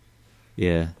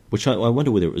 Yeah, which I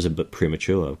wonder whether it was a bit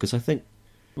premature, because I think,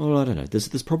 well, I don't know.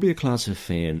 There's probably a class of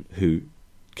fan who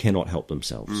cannot help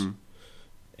themselves,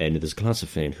 and there's a class of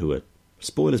fan who are,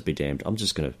 spoilers be damned, I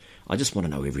just want to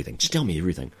know everything. Just tell me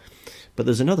everything. But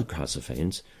there's another class of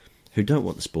fans who don't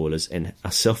want the spoilers and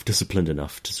are self-disciplined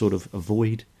enough to sort of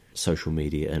avoid social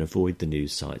media and avoid the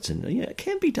news sites, and yeah, it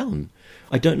can be done.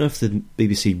 I don't know if the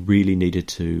BBC really needed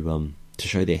to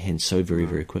show their hand so very,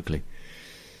 very quickly.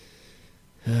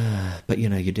 But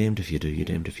you're damned if you do, you're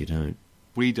damned if you don't.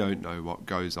 We don't know what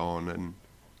goes on in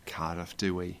Cardiff,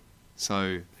 do we?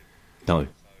 So no.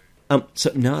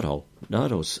 So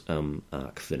Nardol's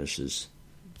arc finishes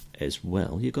as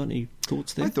well. You got any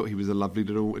thoughts there? I thought he was a lovely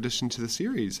little addition to the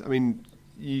series. I mean,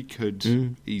 you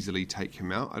could easily take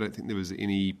him out. I don't think there was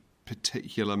any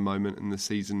particular moment in the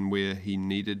season where he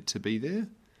needed to be there,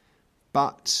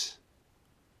 but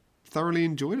thoroughly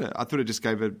enjoyed it. I thought it just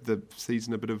gave the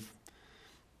season a bit of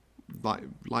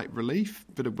light relief,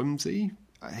 bit of whimsy.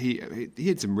 He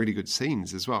had some really good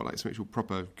scenes as well, like some actual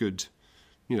proper good,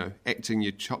 acting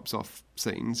your chops off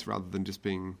scenes rather than just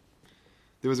being.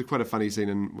 There was quite a funny scene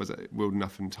in, was it World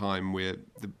Enough in Time, where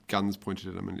the gun's pointed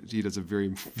at him and he does a very,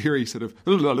 very sort of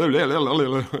little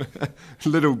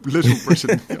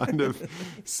Britain kind of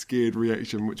scared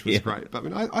reaction, which was great. But I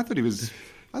mean, I thought he was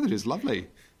lovely.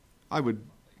 I would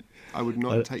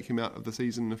not take him out of the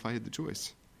season if I had the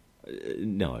choice.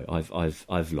 No,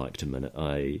 I've liked him in it.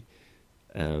 I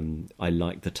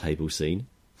like the table scene,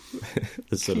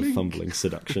 the sort of fumbling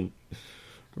seduction.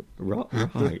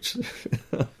 Right.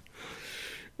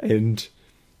 And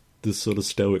the sort of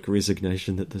stoic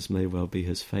resignation that this may well be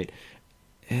his fate.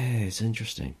 Yeah, it's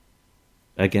interesting.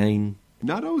 Again,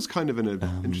 Nardol's kind of in an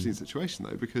interesting situation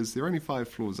though, because they're only 5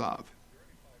 floors up,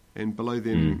 and below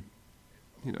them,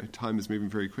 time is moving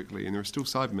very quickly, and there are still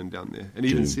Cybermen down there, and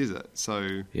even says it.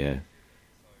 So yeah,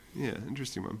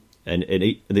 interesting one. And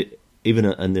even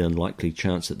in the unlikely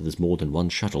chance that there's more than one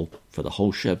shuttle for the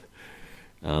whole ship,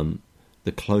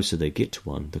 the closer they get to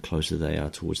one, the closer they are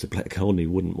towards the black hole, and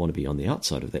you wouldn't want to be on the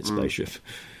outside of that spaceship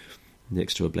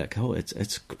next to a black hole.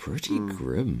 It's pretty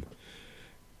grim.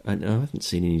 And I haven't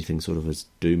seen anything sort of as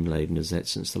doom-laden as that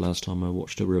since the last time I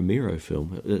watched a Romero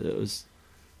film. It was,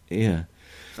 yeah.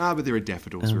 But there are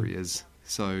daffodils where he is,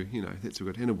 so, that's all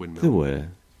good. And a windmill. There were.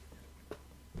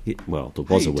 Yeah, well, there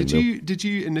was a windmill. Did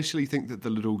you initially think that the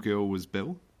little girl was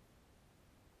Bill?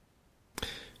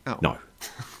 Oh. No.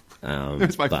 That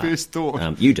was my first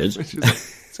thought. You did.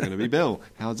 It's going to be Bill.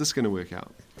 How's this going to work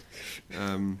out?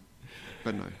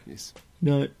 But no, yes.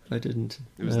 No, I didn't.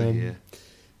 It was the hair.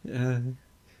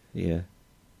 Yeah.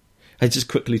 Hey, just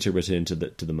quickly to return to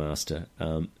the Master.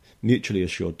 Mutually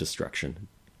assured destruction.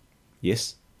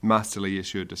 Yes? Masterly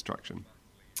assured destruction.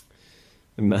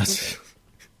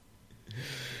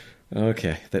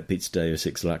 Okay, that beats Deus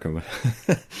Ex Lacrima.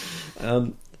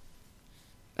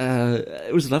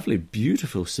 It was lovely,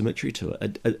 beautiful symmetry to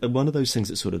it. One of those things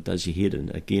that sort of does your head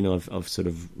in. Again, I've sort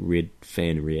of read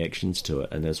fan reactions to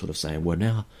it, and they're sort of saying, well,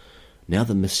 now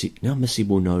Missy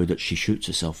will know that she shoots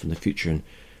herself in the future, and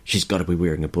she's got to be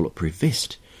wearing a bulletproof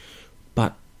vest.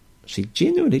 But she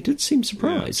genuinely did seem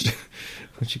surprised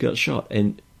when she got shot,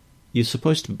 and you're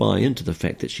supposed to buy into the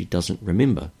fact that she doesn't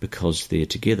remember, because they're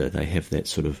together. They have that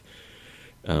sort of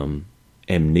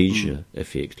amnesia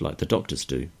effect like the doctors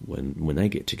do when they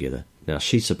get together. Now,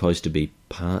 she's supposed to be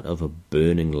part of a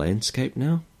burning landscape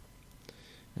now,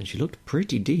 and she looked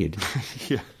pretty dead.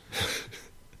 Yeah.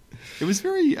 It was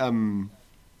very in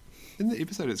the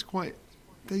episode, it's quite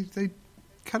they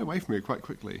cut away from her quite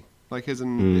quickly, like as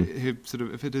in her sort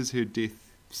of, if it is her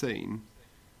death scene,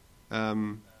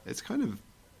 it's kind of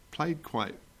played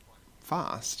quite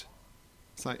fast.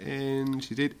 It's like, and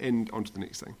she did, and on to the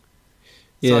next thing.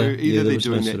 Yeah, so either they're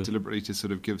doing that sort of deliberately to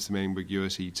sort of give some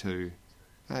ambiguity to,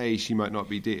 hey, she might not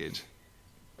be dead.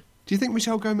 Do you think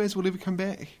Michelle Gomez will ever come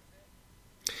back?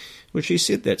 Well, she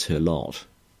said that's her lot,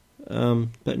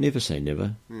 but never say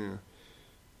never. Yeah.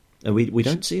 And we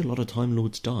don't see a lot of Time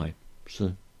Lords die,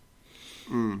 so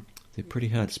they're pretty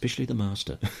hard, especially the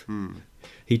Master.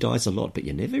 He dies a lot, but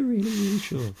you're never really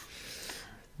sure.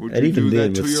 Would and you even do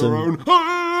then that to with your own?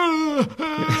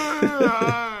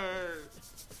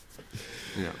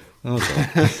 Yeah. Oh,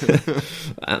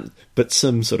 but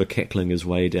Sim sort of cackling his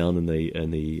way down in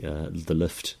the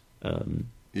lift.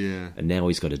 Yeah. And now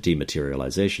he's got a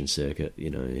dematerialization circuit.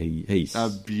 He's a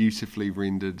beautifully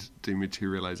rendered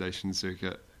dematerialization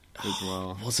circuit as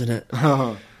well, wasn't it?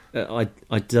 I'm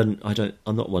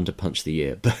not one to punch the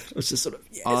air, but I was just sort of,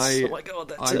 yes, oh my god,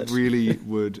 that's it. I really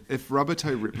would. If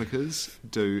Rubbertoe replicas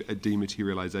do a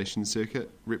dematerialization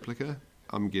circuit replica,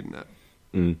 I'm getting it.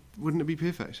 Wouldn't it be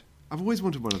perfect? I've always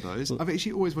wanted one of those. I've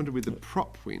actually always wondered where the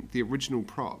prop went, the original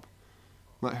prop.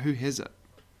 Like, who has it?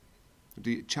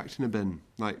 Do you get chucked in a bin,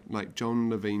 like John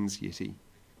Levine's Yeti?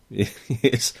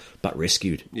 Yes, but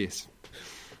rescued. Yes.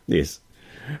 Yes.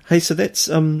 Hey, so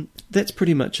that's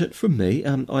pretty much it from me.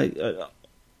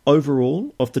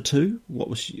 Overall of the two, what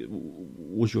was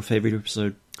your favourite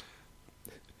episode?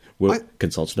 Well,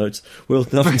 consults notes. Well,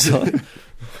 Nothing Time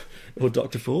or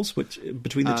Dr. Falls, which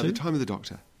between the two? The Time of the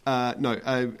Doctor. No,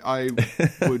 I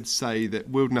would say that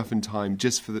World Enough in Time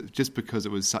just because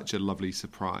it was such a lovely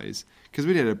surprise, because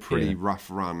we'd had a pretty rough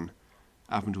run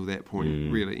up until that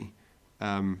point, really,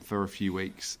 for a few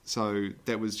weeks. So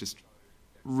that was just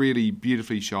really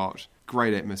beautifully shot,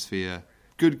 great atmosphere,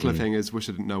 good cliffhangers. Wish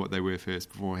I didn't know what they were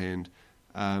first beforehand.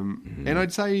 And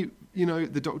I'd say,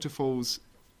 the Doctor Falls,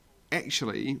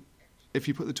 actually, if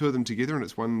you put the two of them together and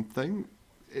it's one thing,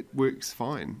 it works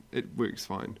fine.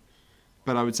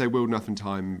 But I would say World Enough in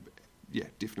Time,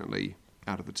 definitely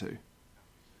out of the two.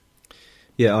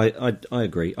 Yeah, I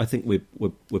agree. I think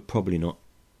we're probably not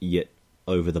yet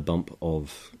over the bump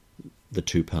of the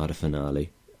two-parter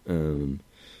finale.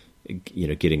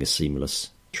 Getting a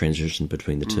seamless transition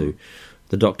between the two.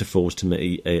 The Doctor Falls, to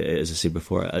me, as I said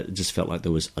before, it just felt like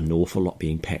there was an awful lot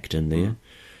being packed in there.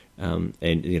 And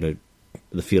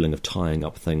the feeling of tying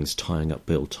up things, tying up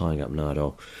Bill, tying up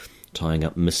Nardole, tying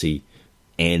up Missy,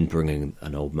 and bringing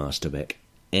an old master back,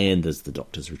 and there's the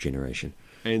Doctor's regeneration.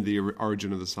 And the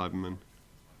origin of the Cybermen.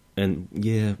 And,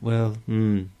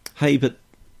 hey, but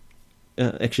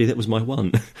actually that was my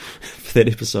one for that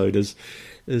episode, is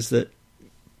that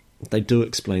they do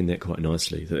explain that quite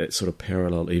nicely, that sort of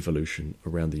parallel evolution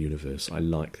around the universe. I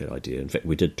like that idea. In fact,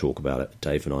 we did talk about it,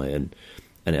 Dave and I, in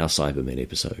our Cybermen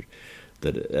episode,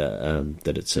 that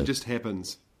it just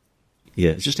happens.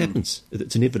 Yeah, it just happens.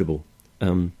 It's inevitable.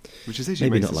 Which is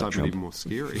actually makes the Cybermen even more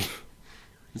scary.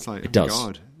 It's like, it does.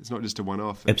 God, it's not just a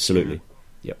one-off. Absolutely.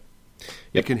 Yep.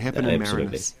 It can happen in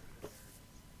Marinus.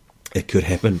 It could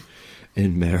happen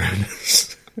in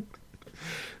Marinus.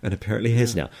 And apparently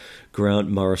has now. Grant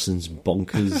Morrison's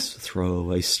bonkers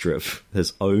throwaway strip,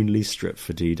 his only strip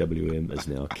for DWM, is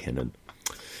now canon.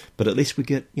 But at least we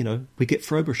get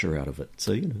Frobisher out of it.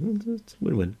 So, it's a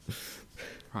win-win.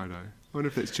 Righto. I wonder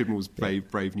if that's Chibnall's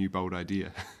brave new bold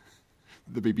idea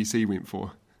the BBC went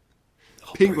for.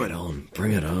 Penguin.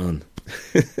 Bring it on.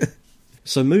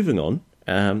 So moving on,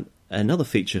 another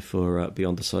feature for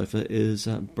Beyond the Sofa is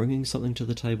bringing something to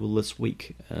the table this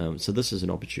week. So this is an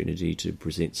opportunity to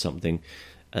present something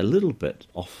a little bit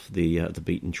off the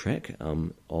beaten track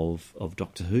of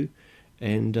Doctor Who,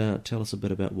 and tell us a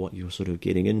bit about what you're sort of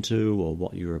getting into, or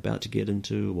what you're about to get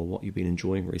into, or what you've been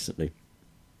enjoying recently.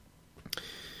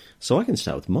 So I can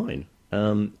start with mine,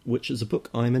 which is a book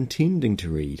I'm intending to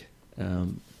read,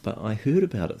 but I heard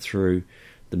about it through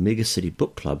the Mega City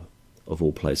Book Club, of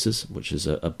all places, which is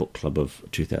a book club of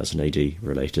 2000 AD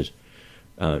related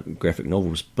graphic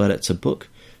novels, but it's a book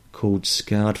called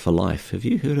Scarred for Life. Have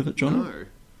you heard of it, John? No.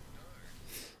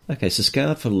 Okay, so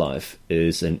Scarred for Life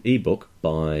is an ebook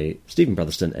by Stephen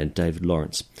Brotherston and David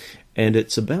Lawrence, and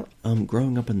it's about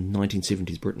growing up in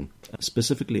 1970s Britain.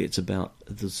 Specifically, it's about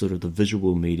the sort of the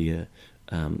visual media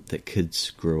that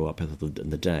kids grew up with in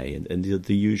the day, and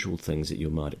the usual things that you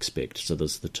might expect. So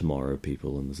there's the Tomorrow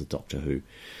People, and there's the Doctor Who,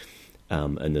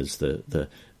 and there's the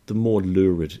more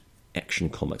lurid action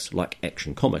comics, like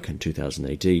Action Comic in 2000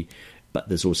 AD. But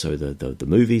there's also the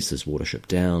movies. There's Watership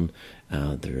Down.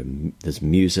 There's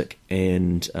music,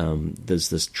 and there's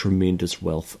this tremendous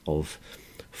wealth of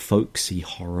folksy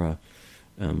horror,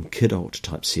 kid-alt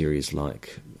type series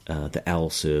like the Owl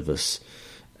Service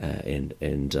and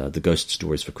the Ghost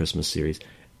Stories for Christmas series,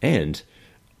 and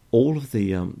all of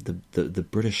the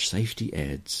British safety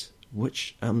ads,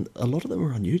 which a lot of them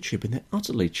are on YouTube, and they're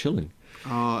utterly chilling.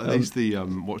 There's the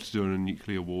What to Do in a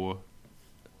Nuclear War.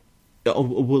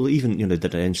 Well, even the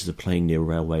dangers of playing near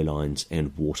railway lines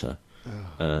and water.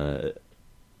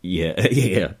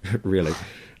 Yeah, really.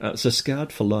 So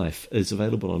Scarred for Life is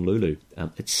available on Lulu.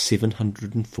 It's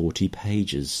 740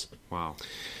 pages. Wow.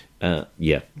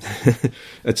 Yeah.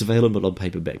 It's available on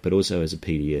paperback, but also as a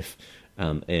PDF.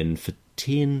 And for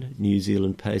 10 New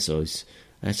Zealand pesos,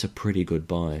 that's a pretty good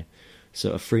buy.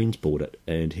 So a friend bought it,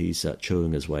 and he's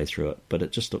chewing his way through it, but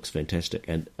it just looks fantastic.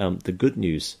 And the good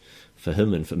news for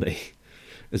him and for me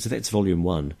is that's Volume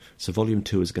 1. So Volume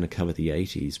 2 is going to cover the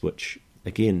 80s, which,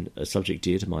 again, a subject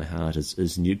dear to my heart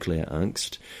is nuclear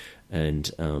angst,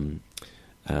 and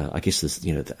I guess there's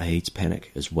the AIDS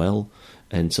panic as well.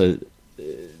 And so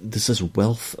there's this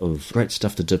wealth of great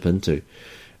stuff to dip into.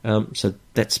 So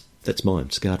that's mine,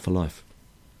 Scarred for Life.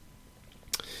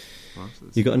 Wow,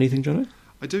 you got anything, Jono?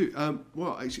 I do.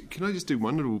 Well, actually, can I just do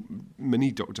one little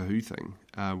mini Doctor Who thing,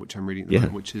 which I'm reading at the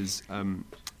moment, which is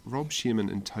Rob Sherman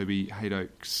and Toby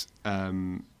Hadoke's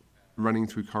Running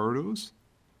Through Corridors.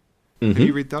 Mm-hmm. Have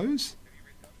you read those?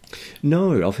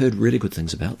 No, I've heard really good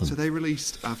things about them. So they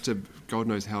released, after God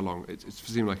knows how long, it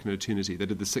seemed like an eternity, they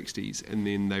did the 60s, and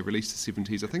then they released the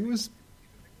 70s. I think it was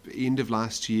end of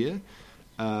last year.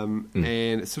 And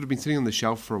it's sort of been sitting on the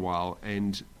shelf for a while,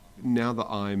 and now that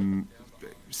I'm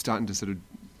starting to sort of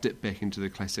dip back into the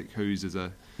classic Who's as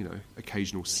a,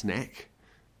 occasional snack.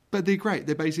 But they're great.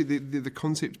 They're basically, the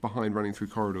concept behind Running Through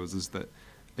Corridors is that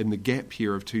in the gap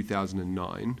year of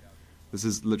 2009... This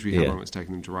is literally how long it's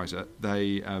taken them to write it.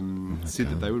 They said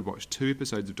that they would watch 2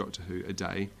 episodes of Doctor Who a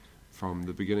day from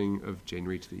the beginning of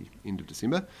January to the end of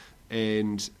December,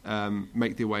 and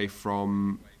make their way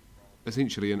from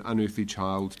essentially An Unearthly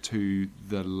Child to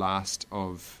the last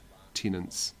of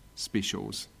Tennant's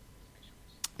specials,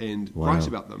 and write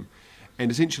about them. And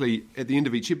essentially, at the end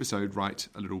of each episode, write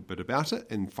a little bit about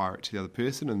it and fire it to the other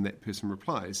person, and that person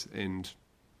replies and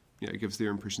gives their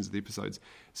impressions of the episodes.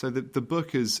 So the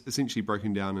book is essentially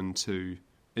broken down into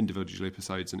individual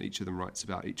episodes, and each of them writes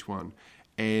about each one.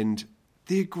 And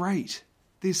they're great.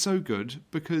 They're so good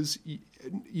because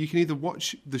you can either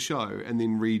watch the show and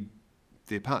then read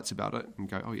their parts about it and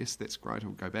go, oh yes, that's great, I'll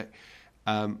go back.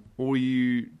 Or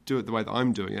you do it the way that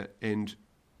I'm doing it and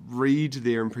read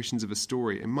their impressions of a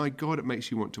story. And my God, it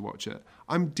makes you want to watch it.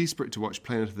 I'm desperate to watch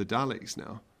Planet of the Daleks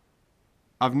now.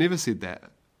 I've never said that,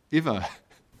 ever.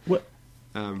 What?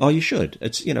 You should.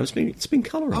 It's it's been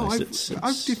colorized.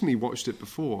 I've definitely watched it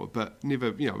before, but never.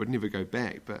 I would never go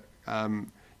back. But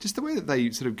just the way that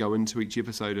they sort of go into each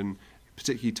episode, and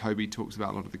particularly Toby talks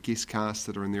about a lot of the guest casts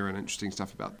that are in there and interesting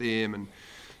stuff about them, and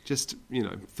just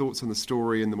thoughts on the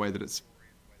story and the way that it's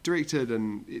directed,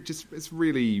 and it's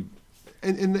really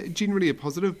and generally a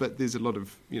positive. But there's a lot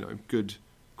of good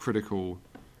critical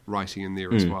writing in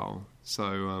there as well.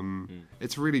 So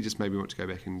it's really just made me want to go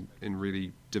back and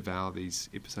really devour these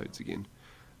episodes again.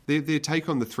 Their take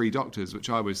on the 3 Doctors, which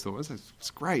I always thought was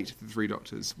great, the 3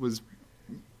 Doctors, was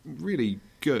really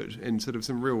good, and sort of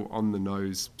some real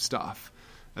on-the-nose stuff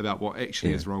about what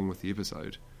actually is wrong with the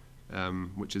episode,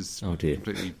 which is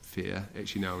completely fair,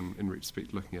 actually, now in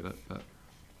retrospect looking at it. But,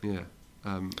 yeah.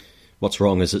 What's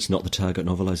wrong is it's not the Target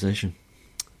novelisation.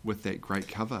 With that great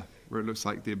cover, where it looks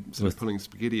like they're sort of pulling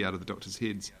spaghetti out of the Doctors'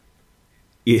 heads.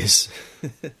 Yes.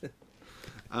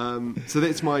 So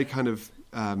that's my kind of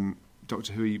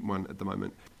Doctor Who one at the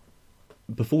moment.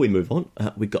 Before we move on,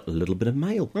 we got a little bit of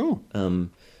mail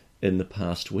in the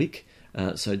past week.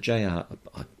 So J.R.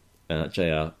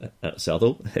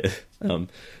 Southall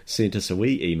sent us a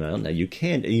wee email. Now, you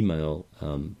can email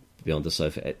Beyond the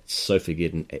Sofa at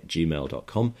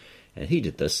sofageddon@gmail.com, and he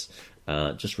did this,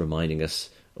 just reminding us,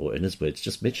 or in his words,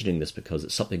 just mentioning this because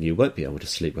it's something you won't be able to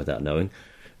sleep without knowing.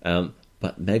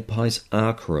 But magpies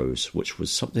are crows, which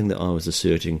was something that I was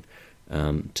asserting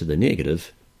to the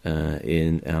negative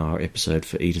in our episode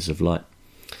for Eaters of Light.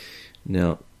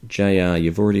 Now, JR,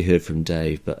 you've already heard from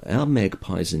Dave, but our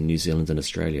magpies in New Zealand and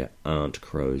Australia aren't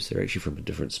crows. They're actually from a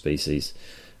different species.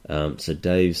 So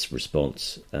Dave's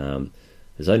response,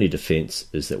 his only defence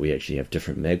is that we actually have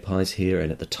different magpies here,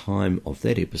 and at the time of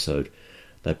that episode,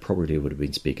 they probably would have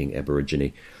been speaking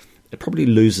Aborigine. It probably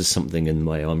loses something in the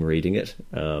way I'm reading it.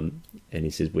 And he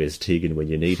says, where's Tegan when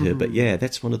you need her? But yeah,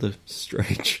 that's one of the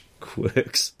strange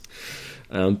quirks.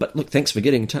 But look, thanks for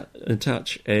getting in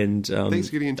touch. And thanks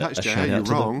for getting in touch, Jay. You're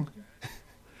wrong.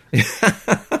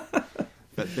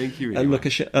 But thank you anyway. And look, a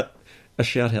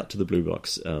shout out to the Blue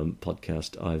Box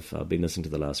podcast. I've been listening to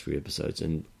the last few episodes,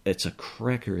 and it's a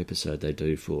cracker episode they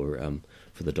do for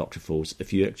the Doctor Falls.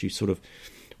 If you actually sort of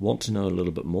want to know a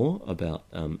little bit more about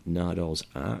Nardol's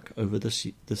arc over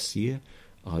this year,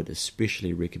 I would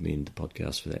especially recommend the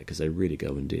podcast for that, because they really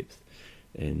go in depth.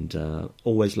 And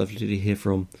always lovely to hear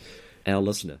from our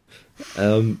listener.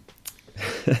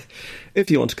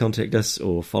 If you want to contact us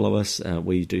or follow us,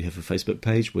 we do have a Facebook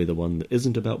page. We're the one that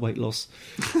isn't about weight loss.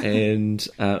 And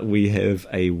we have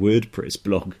a WordPress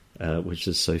blog, which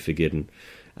is Sofageddon,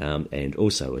 and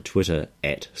also a Twitter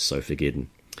 @Sofageddon.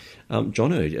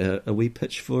 Jono, a wee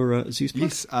pitch for Zeus Plug?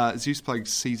 Yes, Zeus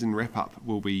Plug's season wrap-up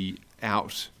will be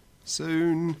out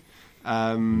soon,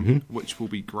 which will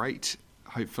be great,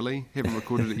 hopefully. Haven't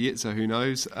recorded it yet, so who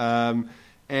knows.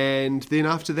 And then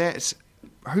after that,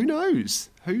 who knows?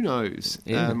 Who knows?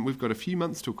 Yeah. We've got a few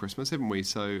months till Christmas, haven't we?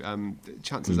 So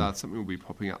chances are something will be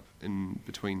popping up in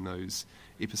between those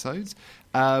episodes.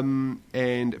 And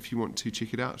if you want to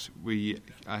check it out,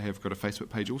 I have got a Facebook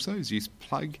page also, Zeus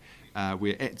Plug.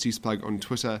 We're @ZeusPlug on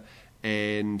Twitter,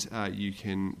 and you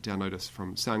can download us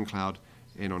from SoundCloud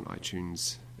and on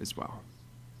iTunes as well.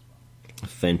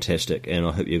 Fantastic, and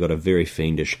I hope you've got a very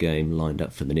fiendish game lined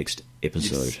up for the next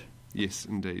episode. Yes,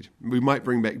 indeed. We might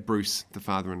bring back Bruce, the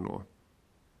father-in-law.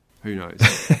 Who knows?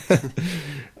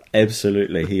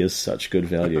 Absolutely, he is such good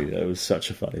value. It was such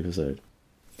a fun episode.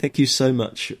 Thank you so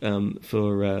much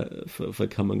for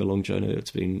coming along, Jonah.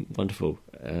 It's been wonderful,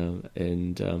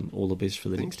 and all the best for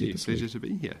the next episode. Pleasure to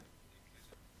be here.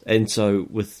 And so,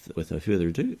 with no further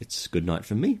ado, it's good night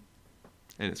from me.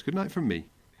 And it's good night from me.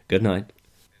 Good night.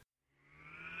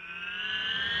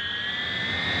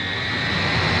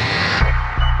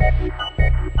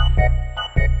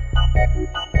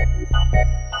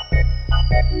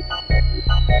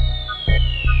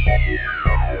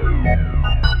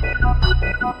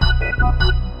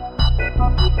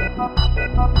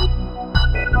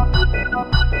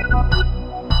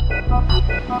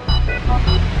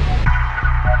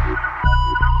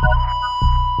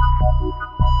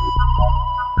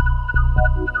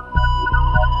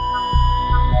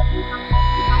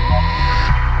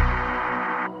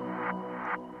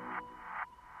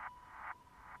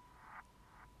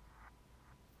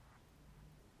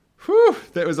 Whew,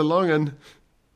 that was a long one.